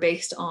 they were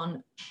based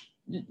on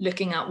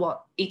looking at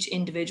what each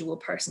individual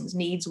person's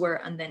needs were,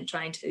 and then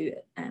trying to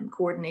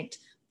coordinate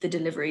the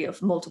delivery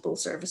of multiple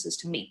services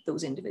to meet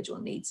those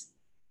individual needs.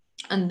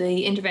 And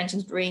the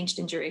interventions ranged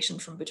in duration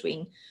from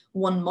between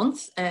 1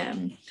 month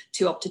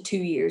to up to 2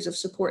 years of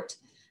support.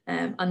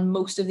 And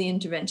most of the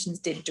interventions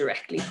did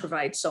directly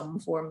provide some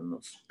form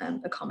of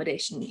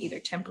accommodation, either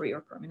temporary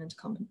or permanent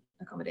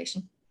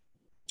accommodation.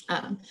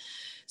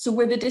 So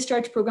were the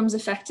discharge programs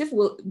effective?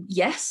 Well,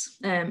 yes,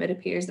 it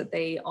appears that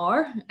they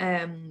are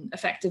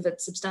effective at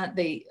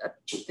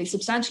they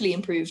substantially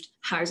improved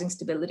housing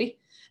stability.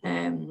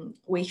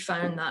 We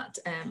found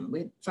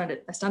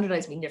a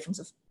standardized mean difference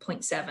of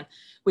 0.7,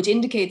 which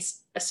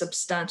indicates a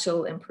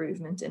substantial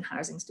improvement in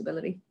housing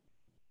stability.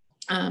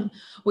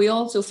 We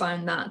also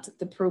found that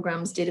the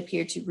programs did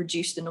appear to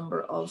reduce the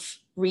number of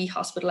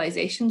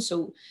rehospitalizations.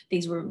 So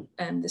these were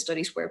the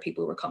studies where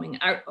people were coming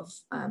out of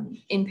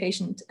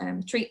inpatient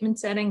treatment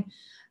setting.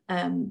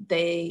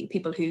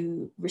 People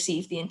who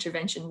received the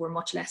intervention were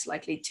much less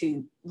likely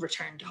to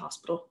return to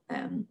hospital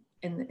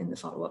in the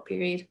follow-up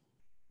period.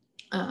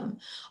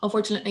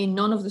 Unfortunately,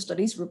 none of the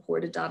studies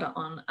reported data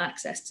on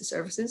access to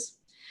services.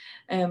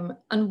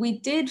 And we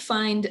did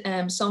find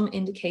some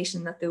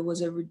indication that there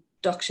was a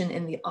reduction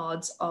in the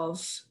odds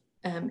of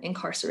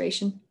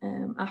incarceration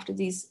after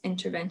these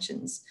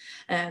interventions.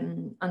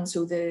 And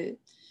so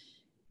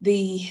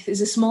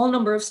there's a small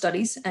number of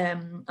studies,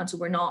 and so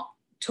we're not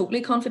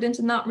totally confident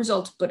in that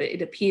result, but it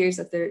appears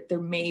that there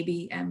may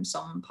be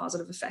some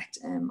positive effect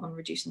on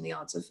reducing the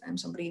odds of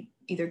somebody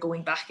either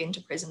going back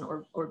into prison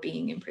or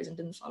being imprisoned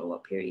in the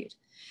follow-up period.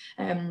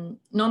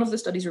 None of the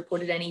studies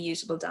reported any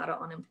usable data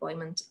on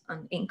employment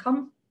and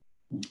income.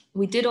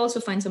 We did also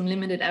find some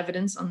limited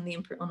evidence on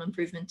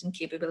improvement in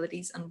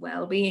capabilities and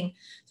well-being.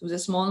 So there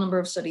was a small number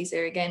of studies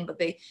there again, but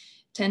they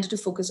tended to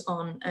focus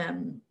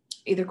on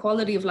either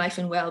quality of life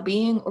and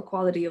well-being or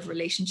quality of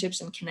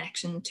relationships and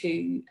connection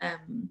to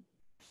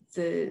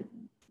the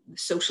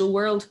social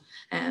world,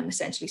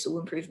 essentially. So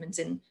improvements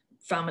in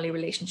family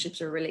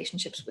relationships or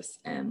relationships with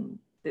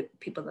the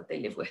people that they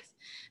live with.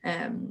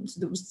 So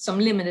there was some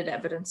limited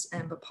evidence,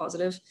 but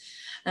positive.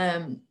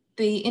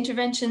 The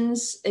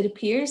interventions, it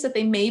appears that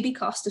they may be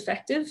cost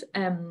effective,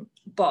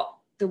 but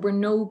there were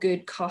no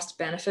good cost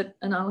benefit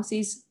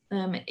analyses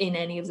in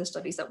any of the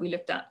studies that we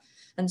looked at.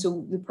 And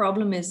so the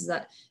problem is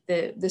that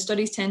the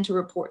studies tend to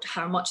report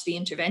how much the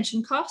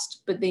intervention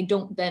cost, but they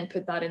don't then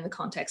put that in the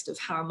context of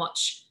how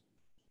much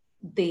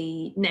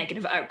the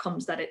negative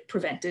outcomes that it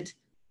prevented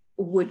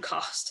would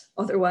cost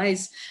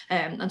otherwise.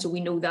 And so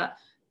we know that,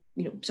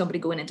 you know, somebody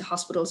going into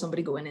hospital,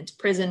 somebody going into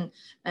prison,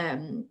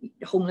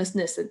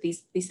 homelessness, that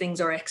these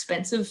things are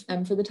expensive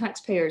for the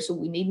taxpayer. So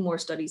we need more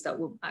studies that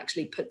will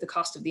actually put the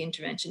cost of the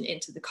intervention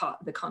into the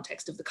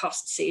context of the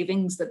cost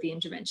savings that the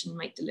intervention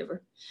might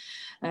deliver.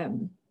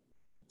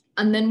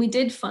 And then we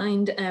did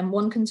find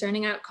one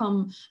concerning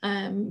outcome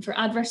for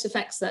adverse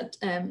effects, that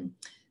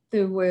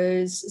there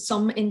was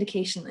some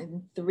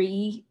indication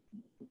in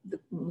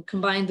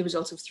combined the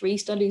results of 3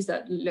 studies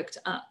that looked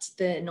at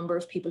the number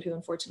of people who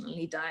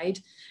unfortunately died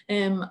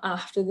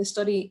after the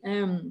study,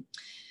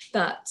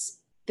 that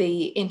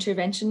the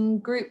intervention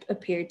group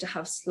appeared to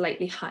have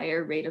slightly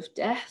higher rate of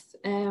death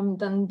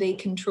than the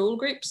control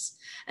groups.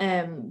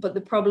 But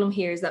the problem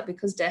here is that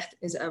because death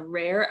is a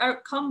rare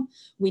outcome,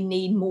 we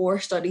need more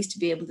studies to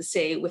be able to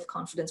say with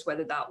confidence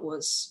whether that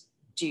was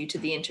due to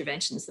the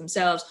interventions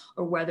themselves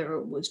or whether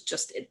it was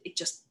just, it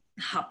just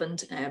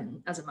happened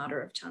as a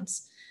matter of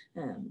chance.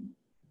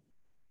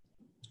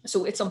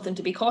 So it's something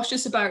to be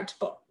cautious about,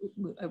 but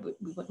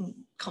we wouldn't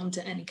come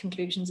to any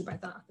conclusions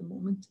about that at the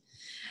moment.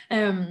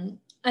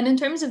 And in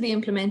terms of the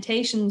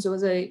implementation, so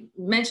as I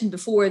mentioned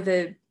before,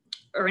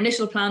 our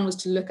initial plan was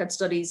to look at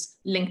studies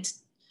linked,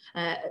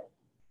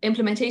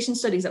 implementation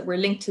studies that were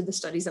linked to the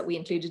studies that we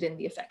included in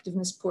the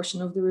effectiveness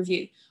portion of the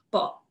review,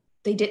 but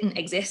they didn't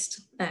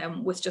exist,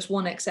 with just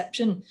one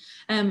exception.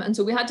 And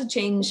so we had to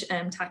change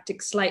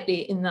tactics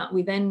slightly, in that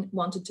we then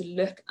wanted to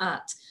look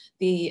at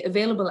the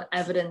available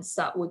evidence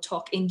that would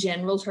talk in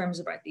general terms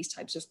about these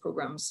types of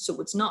programs. So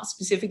it's not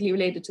specifically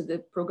related to the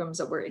programs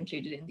that were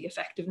included in the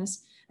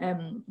effectiveness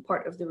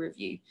part of the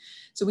review.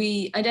 So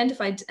we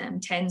identified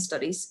 10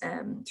 studies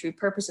through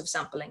purpose of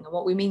sampling. And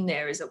what we mean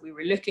there is that we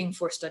were looking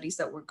for studies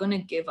that were going to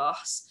give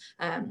us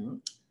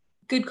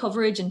good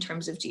coverage in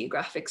terms of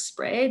geographic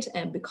spread.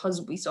 And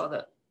because we saw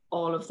that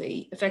all of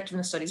the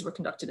effectiveness studies were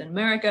conducted in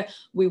America,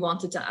 we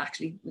wanted to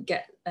actually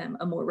get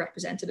a more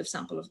representative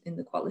sample in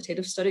the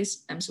qualitative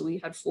studies. So we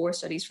had 4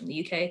 studies from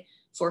the UK,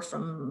 4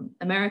 from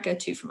America,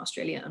 2 from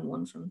Australia, and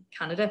 1 from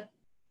Canada.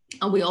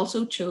 And we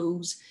also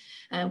chose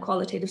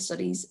qualitative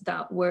studies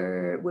that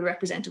would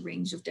represent a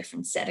range of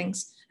different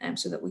settings,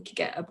 so that we could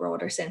get a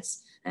broader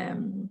sense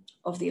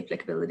of the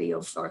applicability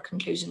of our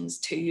conclusions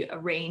to a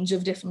range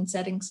of different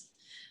settings.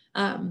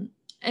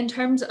 In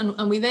terms,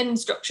 and we then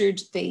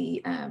structured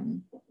the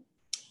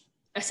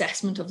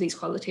assessment of these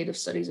qualitative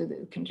studies, or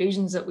the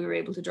conclusions that we were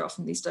able to draw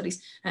from these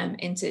studies,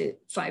 into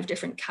 5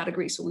 different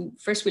categories. So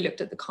first we looked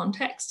at the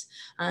context,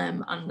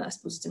 and I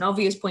suppose it's an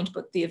obvious point,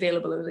 but the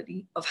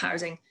availability of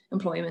housing,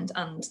 employment,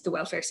 and the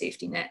welfare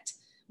safety net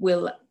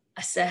will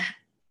assess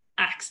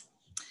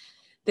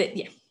that,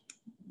 yeah,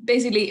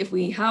 basically if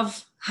we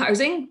have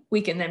housing,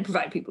 we can then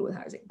provide people with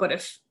housing. But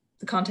if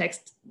the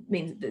context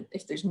means that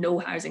if there's no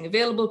housing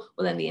available,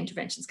 well, then the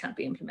interventions can't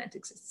be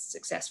implemented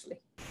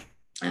successfully.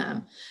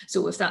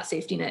 So if that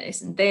safety net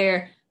isn't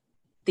there,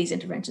 these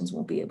interventions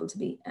won't be able to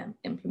be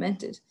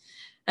implemented.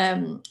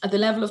 At the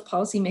level of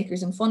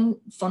policymakers and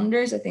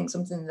funders, I think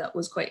something that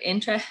was quite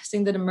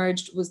interesting that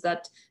emerged was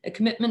that a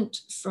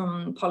commitment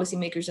from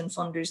policymakers and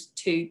funders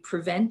to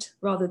prevent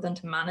rather than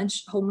to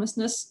manage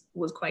homelessness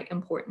was quite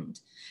important.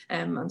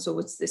 And so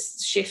it's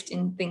this shift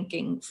in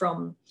thinking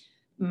from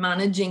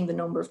managing the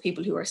number of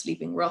people who are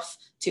sleeping rough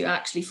to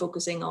actually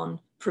focusing on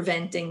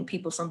preventing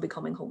people from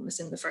becoming homeless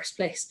in the first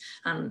place.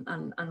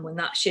 And when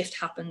that shift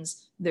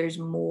happens, there's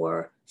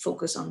more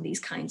focus on these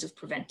kinds of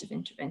preventive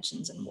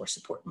interventions and more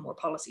support and more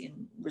policy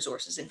and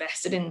resources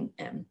invested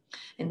in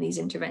these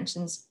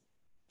interventions.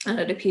 And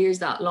it appears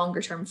that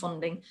longer term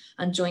funding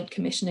and joint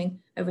commissioning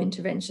of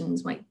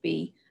interventions might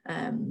be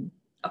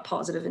a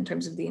positive in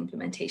terms of the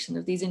implementation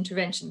of these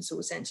interventions. So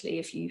essentially,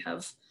 if you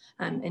have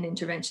an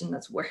intervention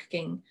that's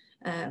working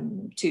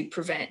to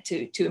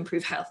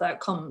improve health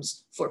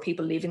outcomes for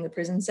people leaving the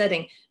prison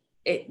setting,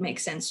 it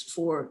makes sense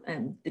for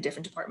the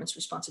different departments'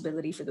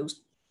 responsibility for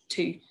those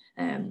two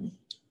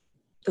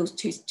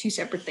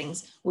separate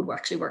things would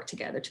actually work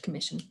together to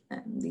commission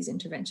these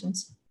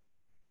interventions.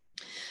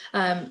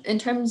 In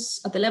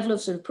terms at the level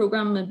of sort of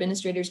program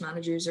administrators,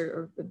 managers,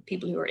 or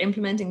people who are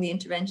implementing the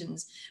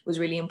interventions, it was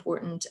really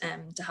important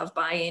to have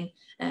buy-in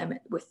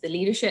with the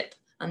leadership,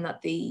 and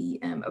that the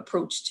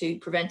approach to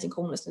preventing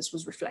homelessness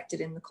was reflected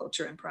in the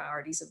culture and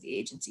priorities of the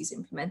agencies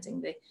implementing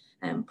the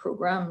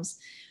programs.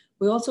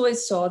 We also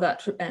always saw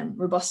that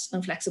robust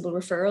and flexible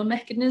referral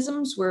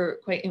mechanisms were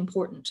quite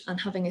important, and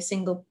having a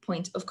single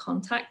point of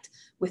contact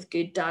with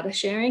good data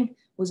sharing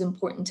was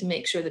important to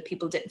make sure that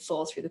people didn't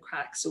fall through the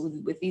cracks. So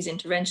with these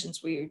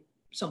interventions, we're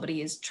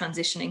somebody is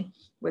transitioning,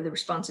 where the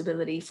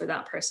responsibility for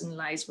that person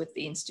lies with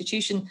the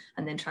institution,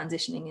 and then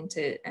transitioning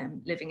into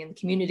living in the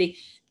community,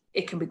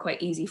 it can be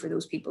quite easy for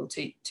those people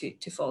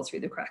to fall through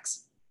the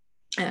cracks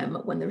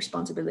when the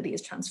responsibility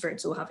is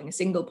transferred. So having a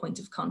single point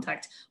of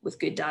contact with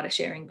good data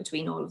sharing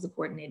between all of the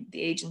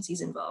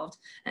agencies involved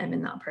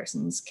in that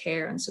person's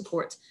care and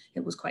support,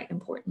 it was quite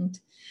important.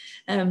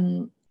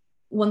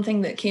 One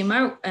thing that came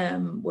out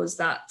was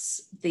that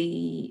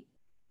the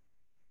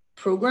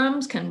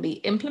programs can be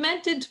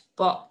implemented,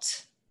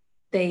 but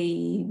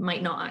they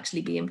might not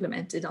actually be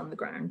implemented on the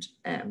ground.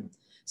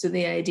 So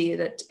the idea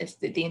that if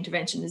the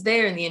intervention is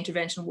there and the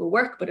intervention will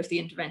work, but if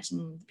the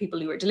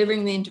people who are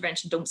delivering the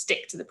intervention don't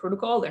stick to the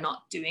protocol, they're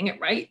not doing it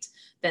right,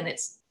 then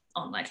it's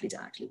unlikely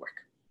to actually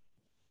work.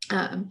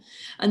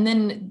 And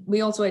then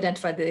we also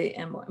identified the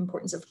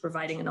importance of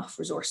providing enough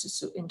resources,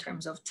 so in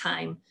terms of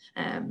time,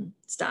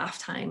 staff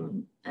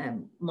time,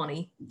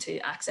 money to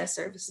access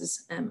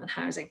services and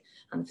housing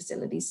and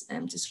facilities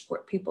to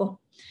support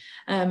people.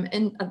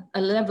 And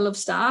a level of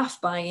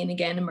staff buy-in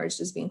again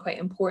emerged as being quite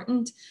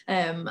important,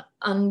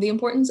 and the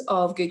importance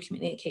of good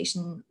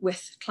communication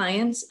with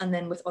clients and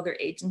then with other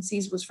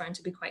agencies was found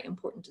to be quite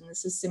important. And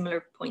this is a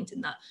similar point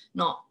in that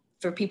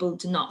for people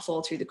to not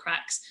fall through the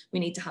cracks, we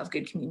need to have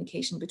good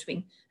communication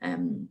between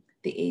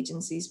the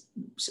agencies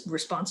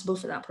responsible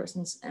for that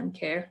person's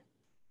care.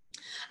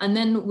 And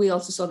then we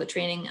also saw that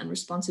training and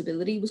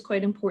responsibility was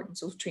quite important.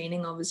 So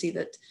training, obviously,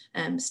 that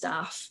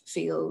staff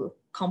feel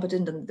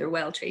competent and they're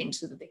well trained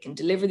so that they can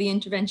deliver the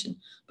intervention,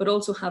 but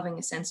also having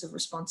a sense of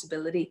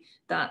responsibility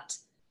that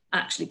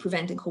actually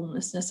preventing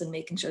homelessness and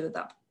making sure that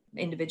that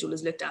individual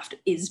is looked after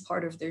is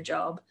part of their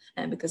job.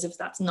 Because if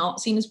that's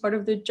not seen as part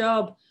of their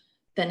job,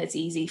 then it's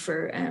easy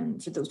for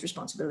those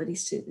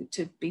responsibilities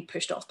to be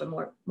pushed off by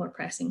more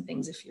pressing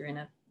things if you're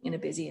in a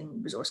busy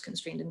and resource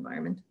constrained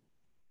environment.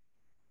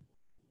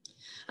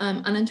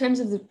 And in terms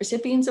of the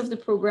recipients of the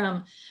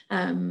programme,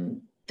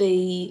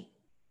 the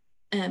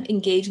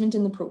engagement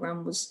in the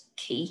programme was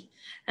key.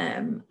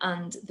 And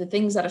the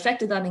things that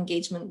affected that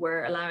engagement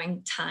were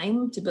allowing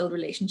time to build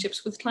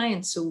relationships with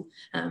clients. So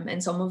in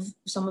some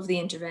of the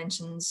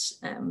interventions,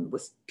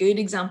 with good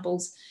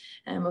examples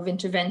of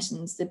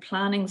interventions, the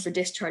planning for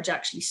discharge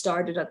actually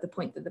started at the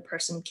point that the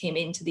person came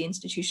into the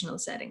institutional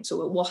setting.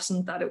 So it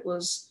wasn't that it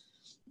was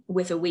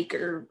with a week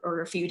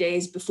or a few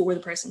days before the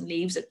person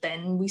leaves it,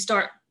 then we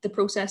start the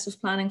process of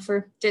planning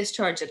for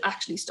discharge. It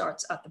actually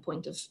starts at the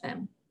point of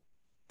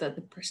that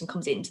the person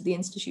comes into the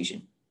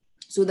institution,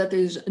 so that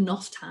there's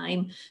enough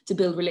time to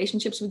build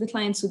relationships with the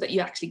client so that you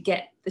actually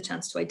get the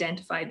chance to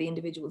identify the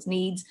individual's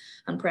needs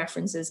and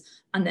preferences,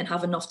 and then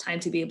have enough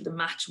time to be able to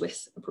match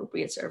with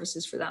appropriate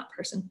services for that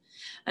person.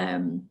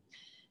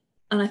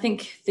 And I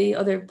think the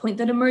other point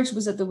that emerged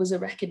was that there was a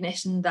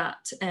recognition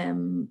that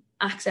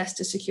access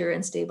to secure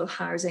and stable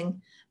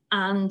housing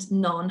and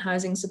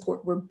non-housing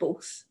support were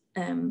both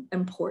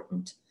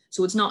important.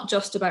 So it's not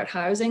just about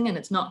housing and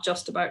it's not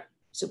just about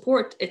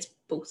support, it's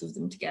both of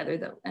them together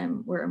that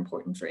were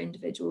important for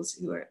individuals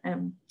who are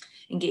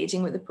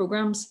engaging with the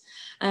programs.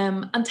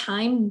 And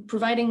time,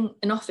 providing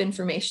enough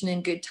information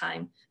in good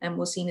time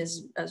was seen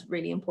as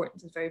really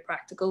important, as a very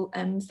practical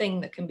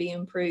thing that can be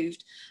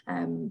improved.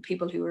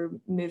 People who are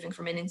moving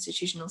from an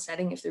institutional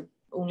setting, if they're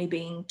only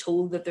being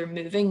told that they're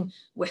moving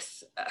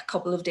with a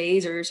couple of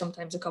days or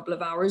sometimes a couple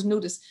of hours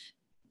notice,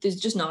 there's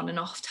just not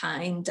enough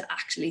time to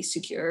actually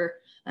secure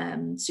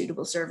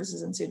suitable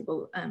services and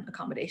suitable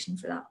accommodation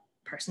for that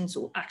person.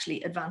 So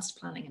actually advanced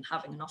planning and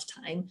having enough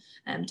time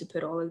to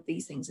put all of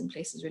these things in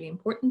place is really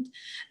important.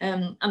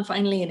 And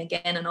finally, and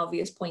again, an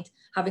obvious point,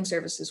 having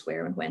services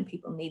where and when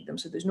people need them.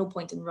 So there's no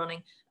point in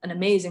running an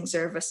amazing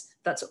service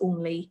that's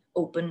only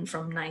open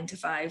from 9 to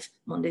 5,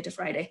 Monday to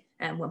Friday,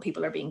 when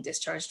people are being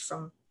discharged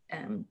from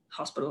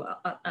hospital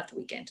at the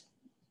weekend.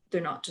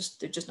 They're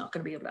just not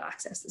going to be able to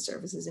access the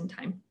services in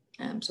time.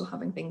 So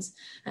having things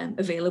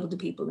available to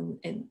people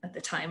at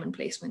the time and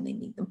place when they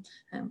need them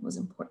was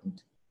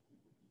important.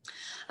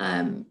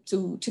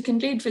 So to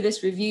conclude for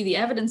this review, the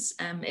evidence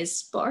is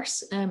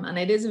sparse and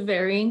it is of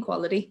varying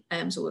quality.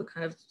 So it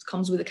kind of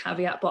comes with a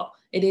caveat, but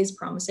it is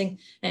promising.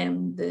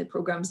 The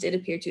programs did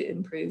appear to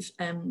improve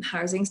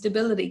housing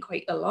stability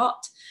quite a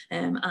lot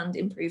and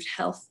improved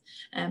health.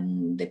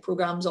 The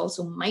programs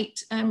also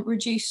might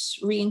reduce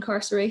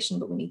reincarceration,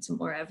 but we need some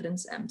more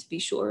evidence to be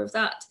sure of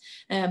that.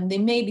 They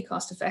may be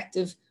cost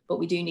effective, but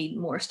we do need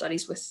more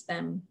studies with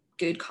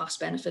good cost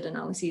benefit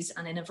analyses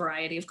and in a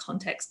variety of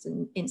contexts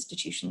and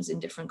institutions in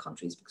different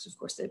countries, because of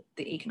course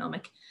the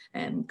economic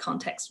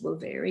context will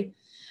vary.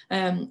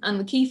 And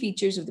the key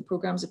features of the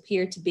programs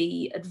appear to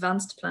be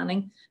advanced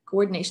planning,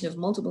 coordination of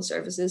multiple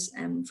services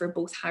for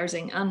both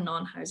housing and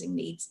non-housing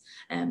needs.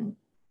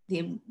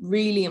 The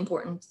really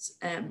important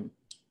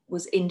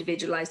was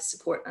individualized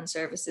support and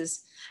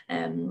services,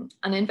 an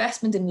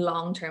investment in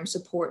long-term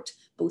support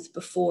both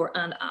before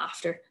and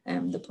after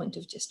the point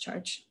of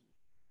discharge.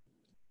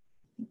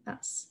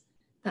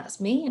 That's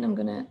me, and I'm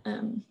going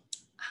to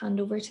hand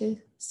over to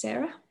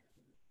Ciara.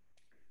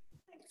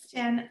 Thanks,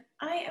 Jen.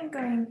 I am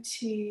going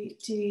to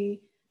do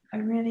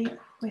a really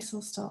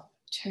whistle-stop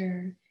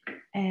tour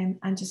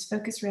and just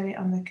focus really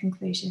on the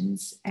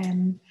conclusions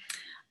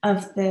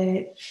of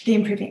the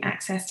improving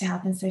access to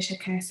health and social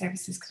care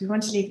services, because we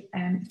want to leave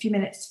a few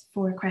minutes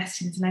for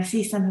questions, and I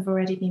see some have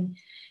already been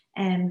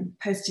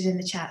posted in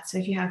the chat, so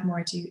if you have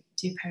more,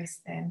 do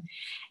post them.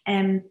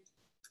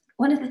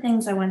 One of the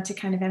things I want to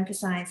kind of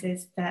emphasize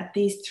is that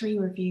these 3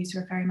 reviews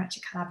were very much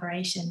a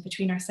collaboration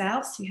between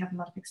ourselves, who have a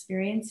lot of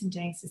experience in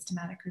doing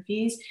systematic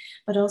reviews,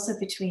 but also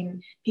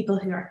between people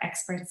who are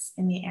experts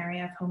in the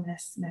area of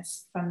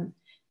homelessness from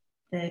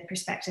the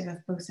perspective of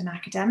both an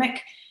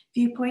academic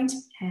viewpoint,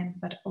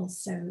 but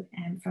also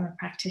from a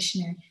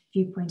practitioner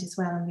viewpoint as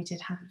well. And we did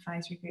have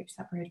advisory groups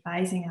that were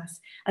advising us,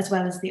 as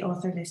well as the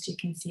author list you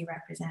can see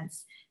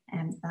represents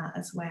that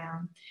as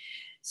well.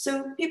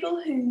 So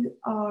people who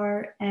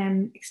are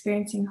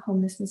experiencing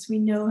homelessness, we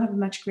know have a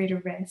much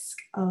greater risk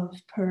of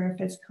poorer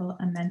physical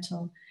and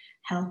mental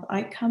health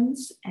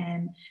outcomes.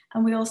 And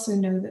we also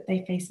know that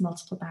they face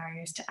multiple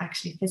barriers to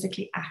actually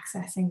physically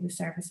accessing the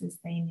services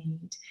they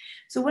need.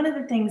 So one of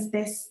the things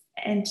this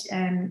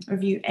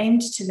review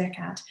aimed to look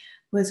at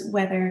was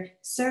whether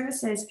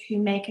services who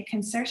make a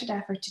concerted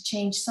effort to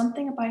change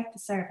something about the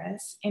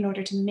service in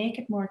order to make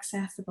it more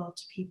accessible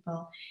to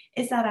people,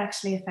 is that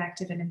actually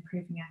effective in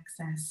improving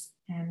access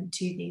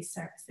to these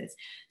services.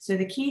 So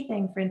the key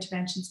thing for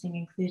interventions being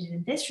included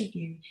in this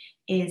review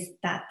is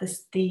that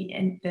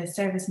the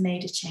service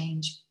made a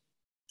change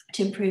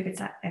to improve its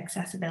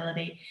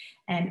accessibility,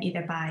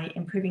 either by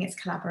improving its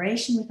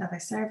collaboration with other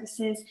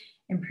services,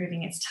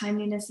 improving its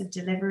timeliness of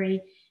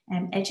delivery,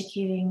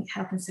 educating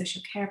health and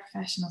social care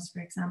professionals,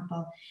 for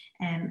example,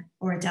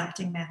 or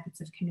adapting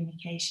methods of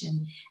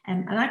communication.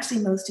 And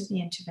actually most of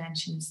the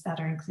interventions that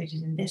are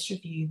included in this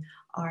review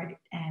are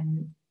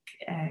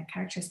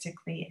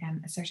characteristically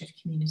assertive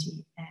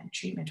community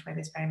treatment, where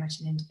there's very much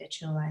an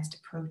individualized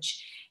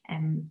approach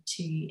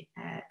to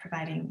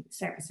providing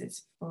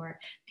services for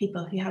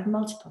people who have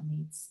multiple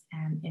needs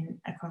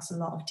across a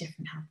lot of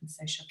different health and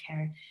social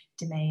care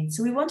domains.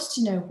 So we wanted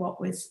to know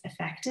what was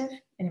effective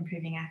in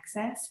improving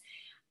access,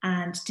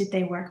 and did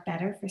they work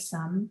better for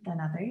some than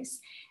others?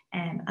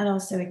 And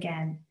also,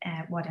 again,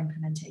 what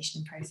implementation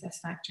and process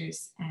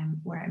factors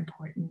were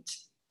important.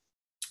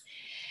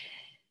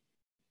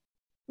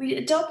 We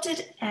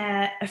adopted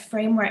a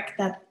framework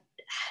that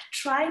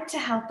tried to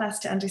help us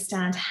to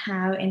understand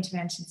how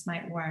interventions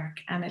might work,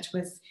 and it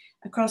was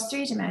across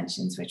 3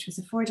 dimensions, which was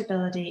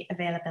affordability,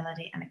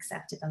 availability, and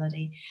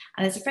acceptability.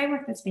 And it's a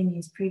framework that's been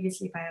used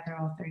previously by other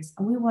authors,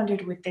 and we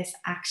wondered, would this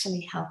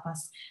actually help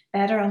us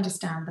better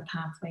understand the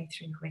pathway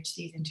through which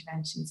these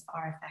interventions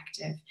are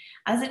effective?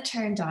 As it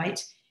turned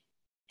out,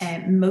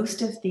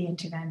 most of the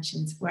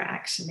interventions were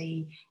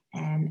actually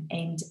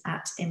aimed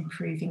at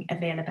improving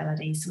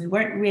availability. So we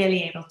weren't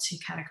really able to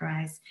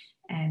categorize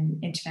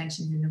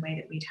interventions in the way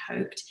that we'd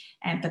hoped,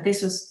 but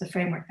this was the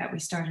framework that we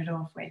started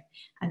off with,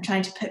 and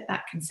trying to put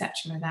that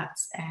conceptual or that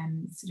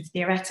sort of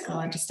theoretical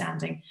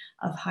understanding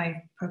of how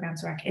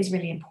programs work is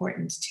really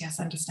important to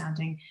us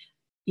understanding,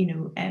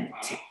 to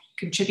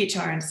contribute to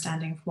our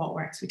understanding of what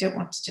works. We don't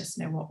want to just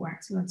know what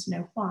works, we want to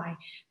know why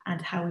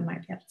and how we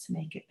might be able to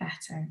make it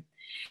better.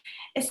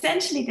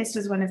 Essentially, this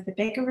was one of the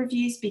bigger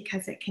reviews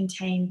because it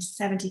contained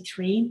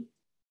 73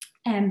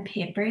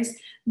 papers.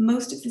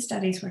 Most of the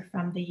studies were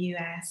from the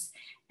US,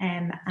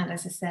 and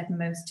as I said,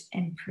 most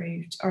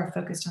improved or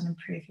focused on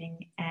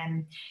improving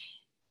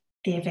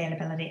the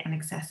availability and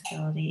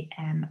accessibility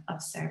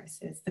of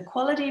services. The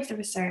quality of the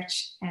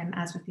research,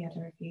 as with the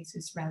other reviews,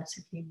 was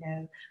relatively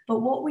low.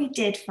 But what we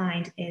did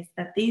find is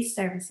that these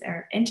services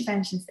or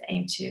interventions that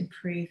aim to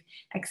improve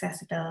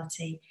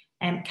accessibility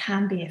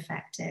can be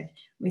effective.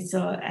 We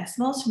saw a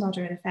small to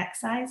moderate effect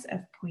size of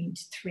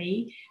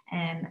 0.3,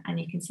 and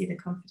you can see the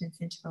confidence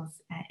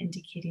intervals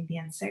indicating the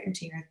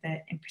uncertainty or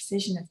the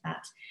imprecision of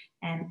that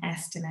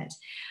estimate.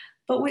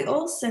 But we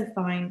also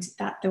found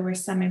that there were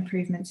some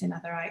improvements in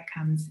other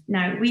outcomes.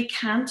 Now, we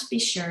can't be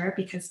sure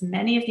because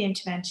many of the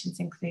interventions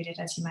included,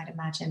 as you might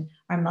imagine,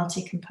 are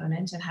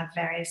multi-component and have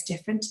various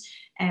different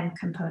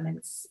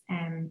components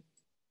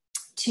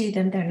to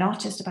them. They're not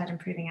just about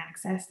improving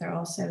access, they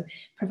also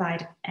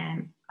provide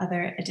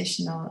other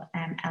additional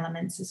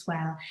elements as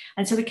well.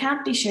 And so we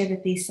can't be sure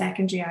that these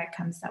secondary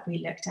outcomes that we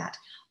looked at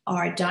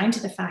are down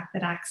to the fact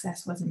that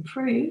access was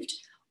improved,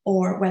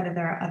 or whether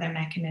there are other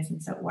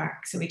mechanisms at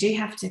work. So we do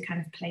have to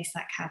kind of place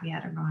that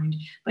caveat around.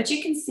 But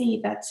you can see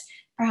that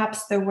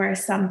perhaps there were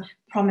some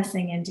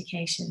promising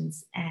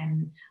indications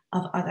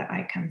of other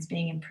outcomes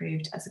being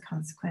improved as a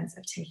consequence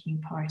of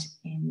taking part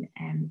in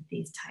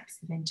these types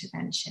of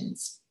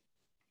interventions.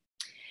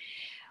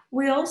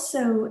 We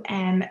also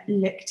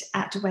looked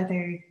at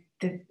whether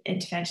the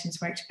interventions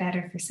worked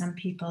better for some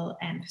people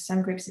and for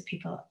some groups of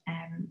people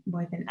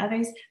more than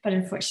others, but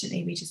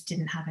unfortunately we just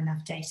didn't have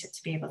enough data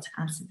to be able to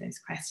answer those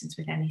questions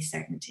with any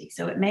certainty.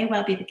 So it may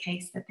well be the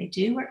case that they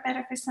do work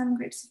better for some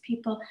groups of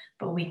people,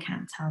 but we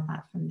can't tell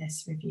that from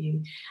this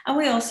review. And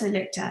we also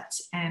looked at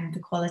the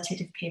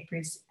qualitative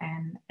papers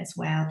as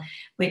well,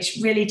 which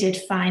really did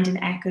find and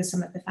echo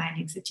some of the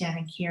findings that Jen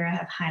and Ciara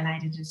have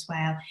highlighted as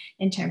well,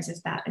 in terms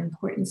of that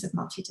importance of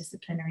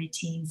multidisciplinary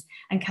teams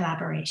and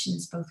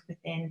collaborations, both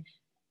within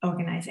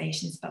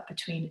organisations but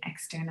between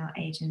external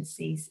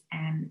agencies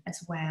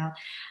as well.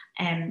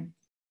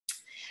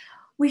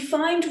 We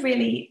find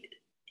really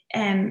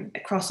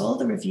across all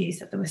the reviews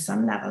that there was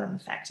some level of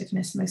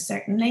effectiveness, most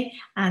certainly,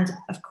 and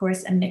of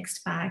course a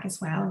mixed bag as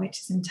well, which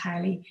is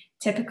entirely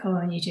typical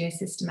when you do a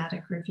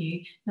systematic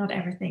review. Not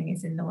everything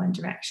is in the one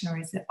direction or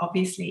is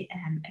obviously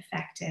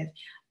effective,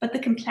 but the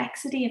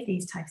complexity of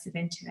these types of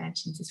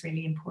interventions is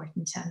really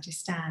important to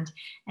understand,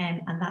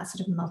 and that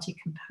sort of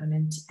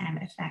multi-component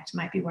effect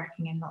might be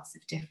working in lots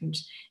of different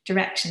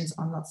directions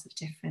on lots of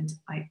different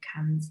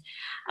outcomes.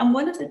 And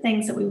one of the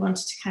things that we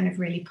wanted to kind of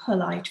really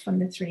pull out from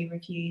the 3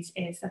 reviews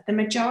is that the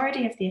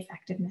majority of the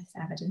effectiveness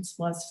evidence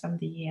was from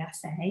the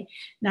USA.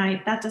 Now,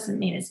 that doesn't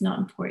mean it's not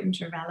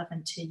important or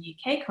relevant to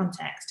UK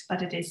context,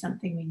 but it is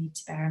something we need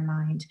to bear in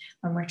mind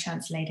when we're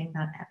translating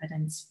that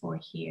evidence for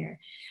here.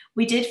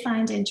 We did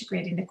find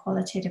integrating the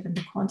qualitative and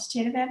the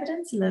quantitative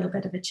evidence a little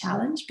bit of a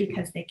challenge,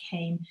 because they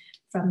came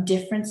from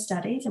different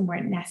studies and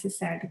weren't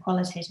necessarily, the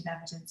qualitative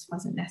evidence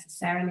wasn't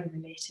necessarily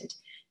related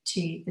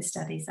to the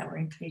studies that were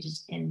included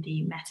in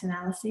the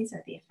meta-analyses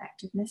or the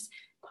effectiveness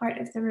part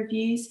of the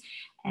reviews.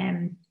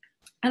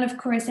 And of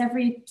course,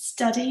 every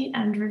study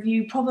and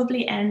review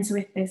probably ends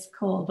with this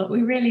call, but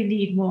we really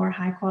need more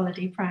high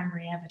quality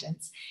primary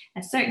evidence,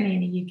 certainly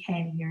in a UK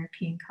and a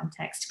European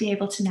context, to be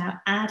able to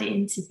now add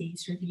into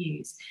these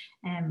reviews,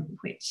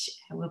 which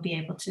will be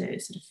able to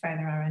sort of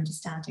further our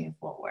understanding of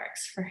what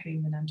works for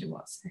whom and under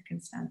what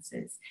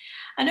circumstances.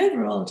 And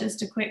overall,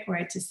 just a quick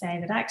word to say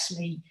that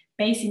actually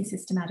basing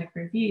systematic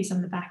reviews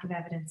on the back of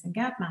evidence and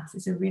gap maps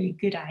is a really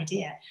good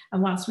idea.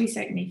 And whilst we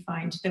certainly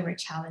find there were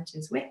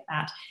challenges with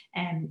that,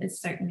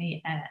 it's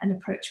certainly an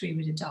approach we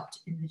would adopt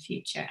in the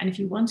future. And if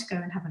you want to go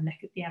and have a look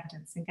at the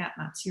evidence and gap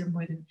maps,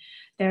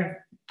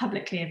 they're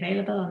publicly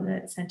available on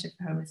the Centre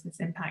for Homelessness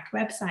Impact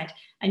website.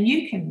 And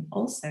you can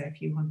also,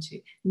 if you want to,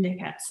 look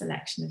at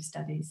selection of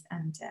studies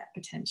and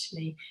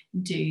potentially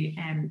do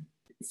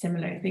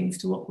similar things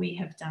to what we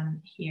have done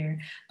here.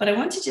 But I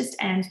want to just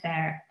end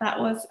there. That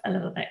was a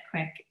little bit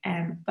quick,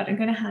 but I'm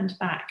going to hand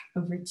back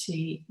over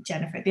to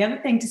Jennifer. The other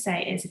thing to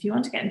say is, if you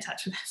want to get in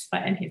touch with us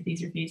about any of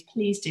these reviews,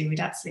 please do.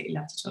 We'd absolutely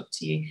love to talk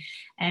to you.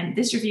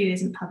 This review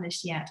isn't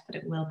published yet, but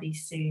it will be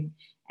soon.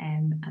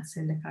 And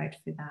so look out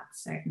for that,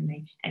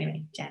 certainly.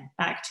 Anyway, Jen,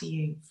 back to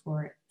you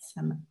for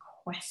some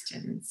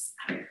questions,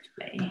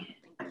 hopefully.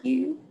 Thank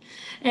you.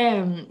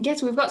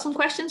 Yes, we've got some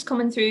questions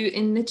coming through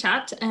in the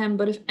chat,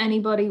 but if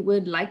anybody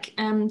would like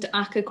to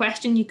ask a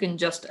question, you can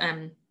just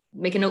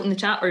make a note in the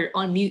chat or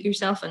unmute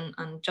yourself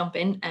and jump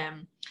in.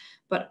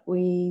 But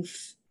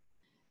we've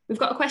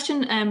got a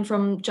question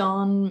from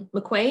John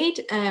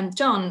McQuaid.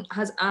 John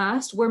has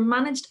asked, were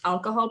managed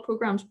alcohol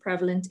programs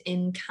prevalent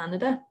in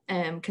Canada,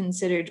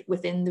 considered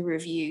within the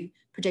review,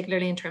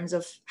 particularly in terms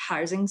of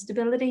housing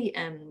stability?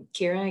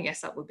 Ciara, I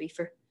guess that would be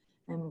for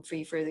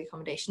you for the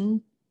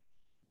accommodation.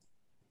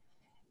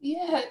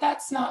 Yeah,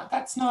 that's not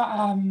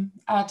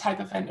a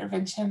type of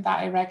intervention that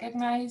I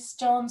recognise,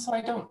 John. So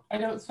I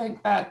don't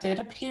think that did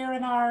appear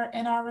in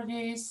our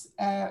reviews,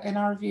 in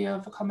our review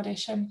of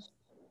accommodation.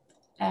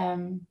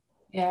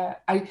 Yeah,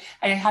 I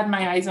had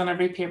my eyes on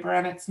every paper,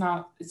 and it's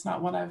not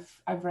one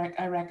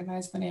I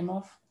recognise the name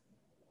of.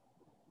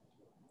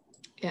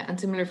 Yeah, and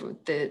similar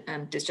with the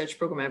discharge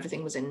program,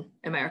 everything was in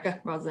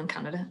America rather than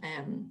Canada.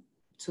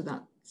 So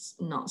that's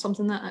not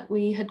something that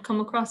we had come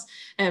across.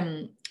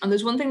 And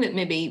there's one thing that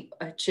maybe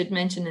I should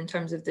mention in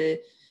terms of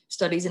the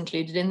studies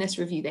included in this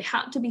review. They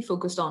had to be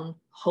focused on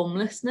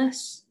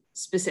homelessness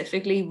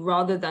specifically,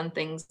 rather than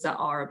things that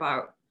are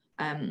about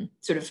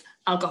sort of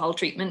alcohol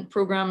treatment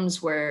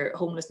programs where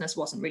homelessness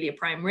wasn't really a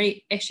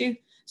primary issue.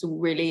 So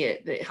really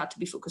it had to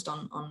be focused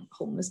on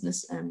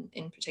homelessness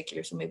in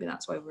particular. So maybe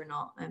that's why we're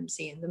not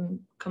seeing them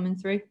coming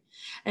through.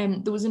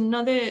 There was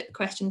another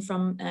question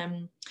from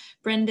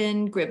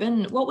Brendan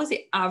Gribben. What was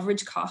the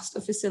average cost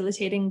of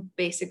facilitating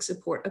basic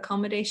support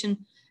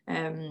accommodation,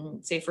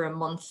 say for a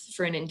month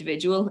for an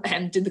individual?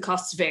 Did the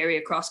costs vary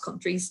across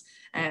countries?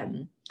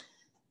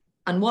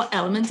 And what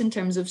element in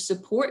terms of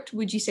support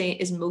would you say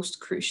is most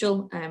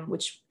crucial,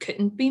 which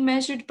couldn't be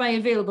measured by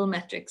available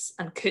metrics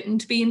and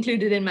couldn't be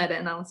included in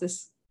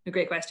meta-analysis? A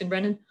great question,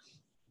 Brendan.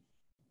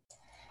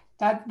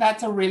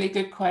 That's a really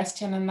good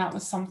question, and that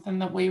was something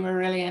that we were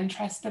really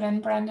interested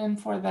in, Brendan,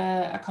 for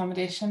the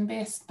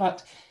accommodation-based,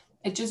 but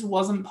it just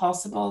wasn't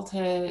possible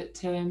to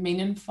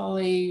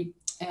meaningfully,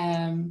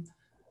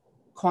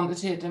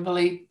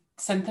 quantitatively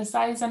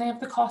synthesize any of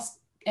the cost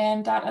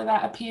data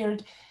that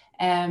appeared.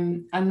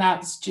 And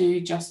that's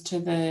due just to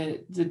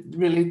the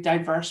really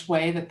diverse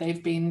way that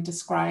they've been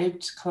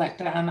described,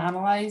 collected and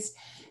analysed.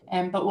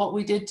 But what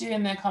we did do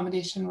in the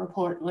accommodation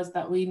report was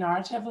that we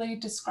narratively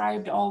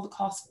described all the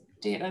cost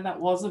data that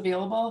was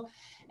available.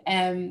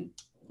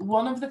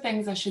 One of the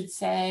things I should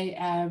say,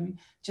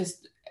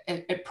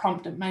 it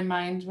prompted my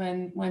mind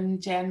when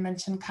Jen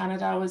mentioned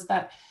Canada, was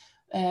that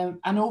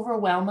an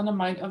overwhelming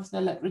amount of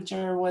the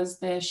literature was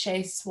the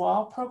Chez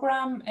Soi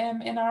program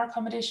in our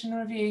accommodation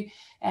review,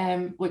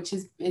 which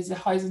is a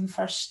housing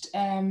first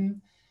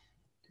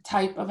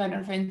type of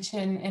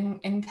intervention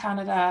in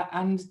Canada,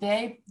 and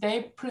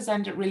they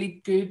presented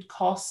really good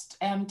cost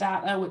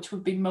data, which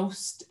would be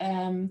most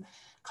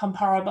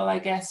comparable, I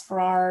guess,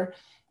 for our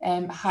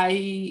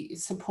high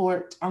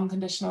support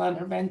unconditional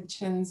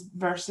interventions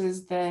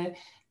versus the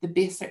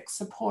basic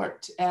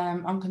support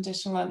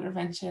unconditional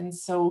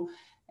interventions. So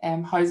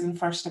housing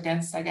first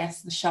against, I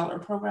guess, the shelter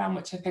program,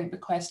 which I think the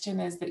question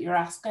is that you're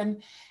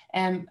asking.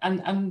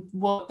 And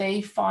what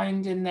they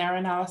found in their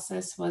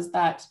analysis was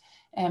that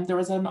there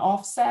was an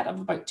offset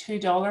of about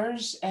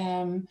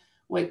 $2,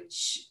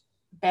 which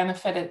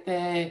benefited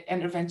the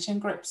intervention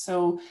group.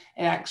 So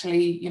it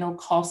actually,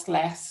 cost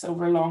less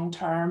over long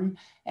term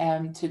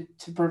to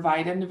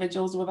provide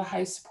individuals with a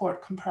high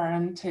support,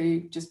 comparing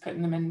to just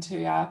putting them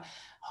into a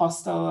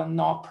hostel and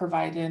not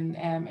providing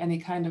any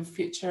kind of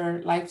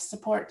future life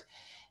support.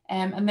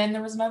 And then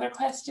there was another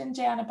question,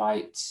 Jen,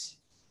 about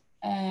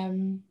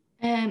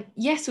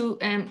so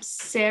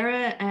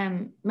Sarah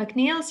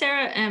McNeil,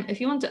 Sarah, if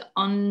you want to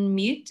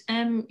unmute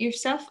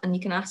yourself and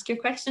you can ask your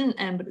question,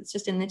 but it's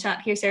just in the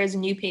chat here. Sarah's a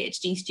new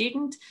PhD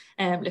student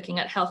looking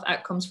at health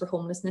outcomes for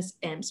homelessness,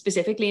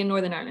 specifically in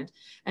Northern Ireland.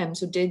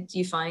 So did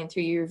you find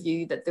through your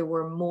review that there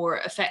were more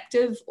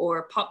effective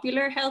or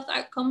popular health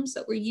outcomes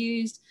that were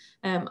used?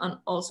 And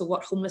also,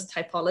 what homeless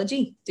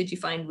typology did you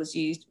find was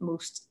used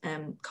most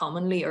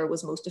commonly or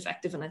was most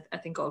effective? And I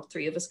think all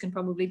three of us can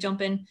probably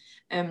jump in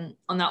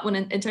on that one.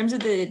 In terms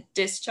of the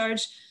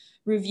discharge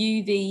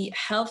review, the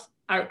health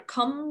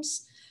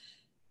outcomes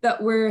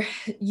that were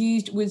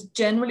used was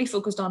generally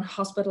focused on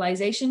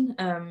hospitalization.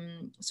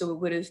 So it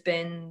would have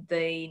been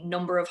the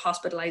number of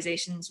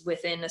hospitalizations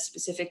within a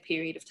specific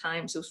period of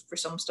time. So for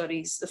some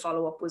studies, the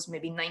follow-up was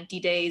maybe 90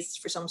 days.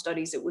 For some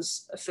studies, it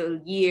was a full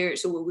year.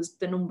 So it was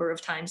the number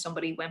of times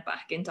somebody went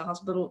back into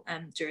hospital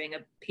during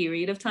a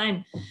period of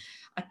time.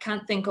 I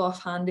can't think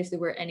offhand if there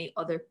were any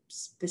other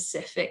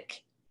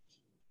specific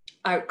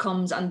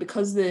outcomes, and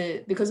because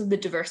of the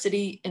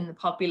diversity in the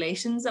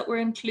populations that were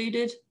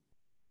included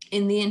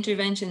in the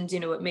interventions,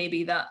 it may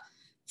be that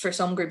for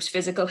some groups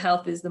physical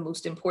health is the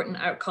most important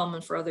outcome,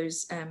 and for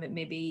others it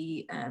may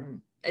be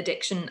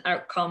addiction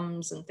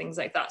outcomes and things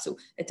like that. So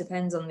it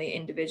depends on the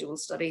individual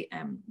study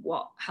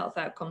what health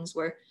outcomes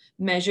were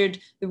measured.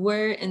 There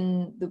were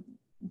in the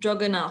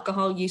drug and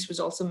alcohol use was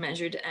also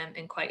measured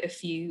in quite a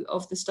few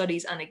of the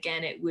studies, and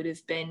again it would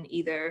have been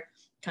either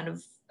kind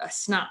of a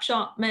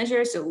snapshot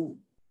measure, so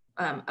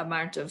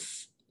amount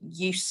of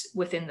use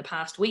within the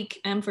past week,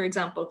 for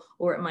example,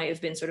 or it might have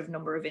been sort of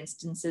number of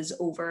instances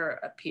over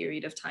a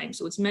period of time.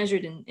 So it's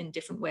measured in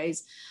different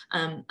ways.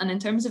 And in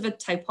terms of a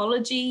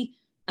typology,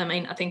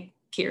 I think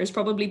Ciara is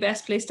probably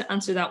best placed to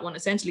answer that one.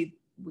 Essentially,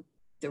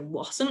 there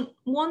wasn't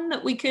one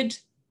that we could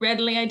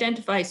readily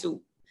identify.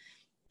 So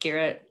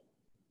Ciara.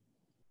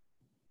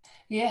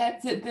 Yeah,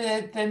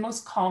 the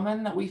most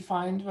common that we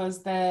found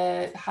was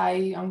the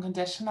high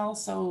unconditional.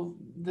 So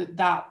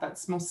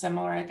that's most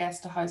similar, I guess,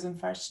 to housing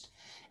first.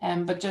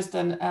 But just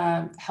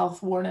a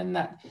health warning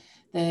that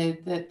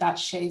that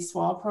Chez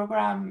Soi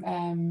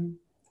program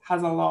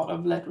has a lot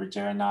of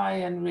literature now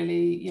and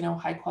really,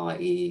 high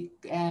quality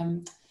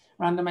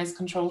randomized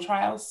control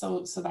trials.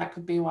 So that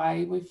could be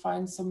why we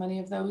found so many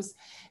of those.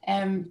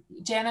 Jen,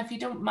 if you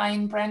don't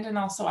mind, Brendan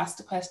also asked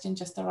a question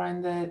just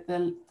around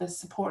the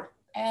support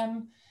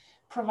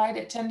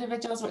provided to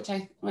individuals, which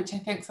I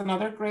think is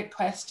another great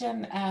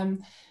question.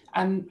 And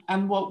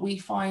what we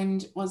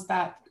found was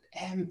that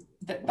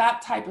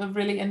that type of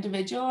really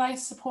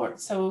individualized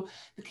support, so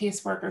the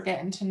caseworker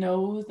getting to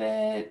know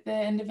the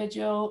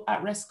individual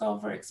at risk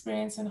of or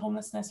experiencing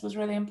homelessness, was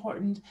really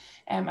important,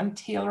 and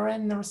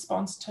tailoring the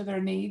response to their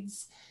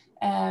needs,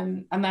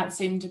 and that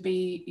seemed to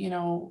be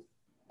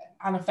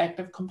an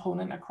effective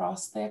component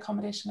across the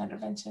accommodation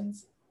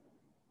interventions.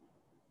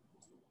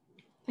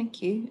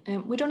 Thank you.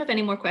 We don't have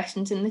any more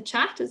questions in the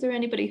chat. Is there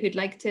anybody who'd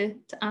like to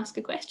ask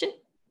a question?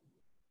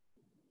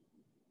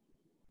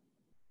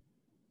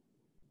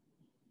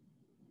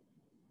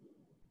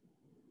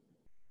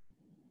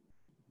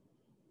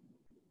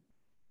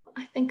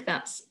 I think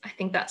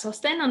that's us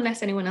then,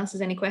 unless anyone else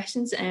has any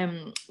questions.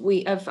 I've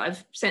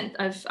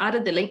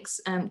added the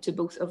links to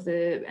both of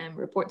the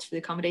reports for the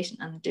accommodation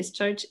and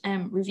discharge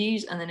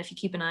reviews, and then if you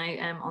keep an eye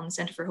on the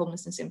Centre for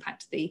Homelessness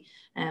Impact, the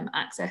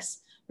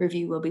access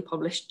review will be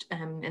published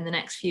in the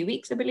next few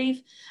weeks, I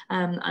believe.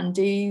 And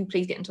do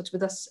please get in touch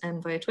with us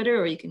via Twitter,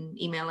 or you can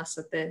email us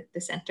at the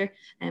centre.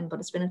 But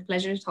it's been a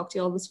pleasure to talk to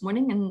you all this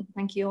morning, and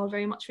thank you all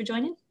very much for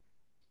joining.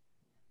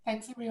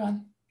 Thanks,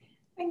 everyone.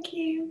 Thank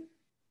you.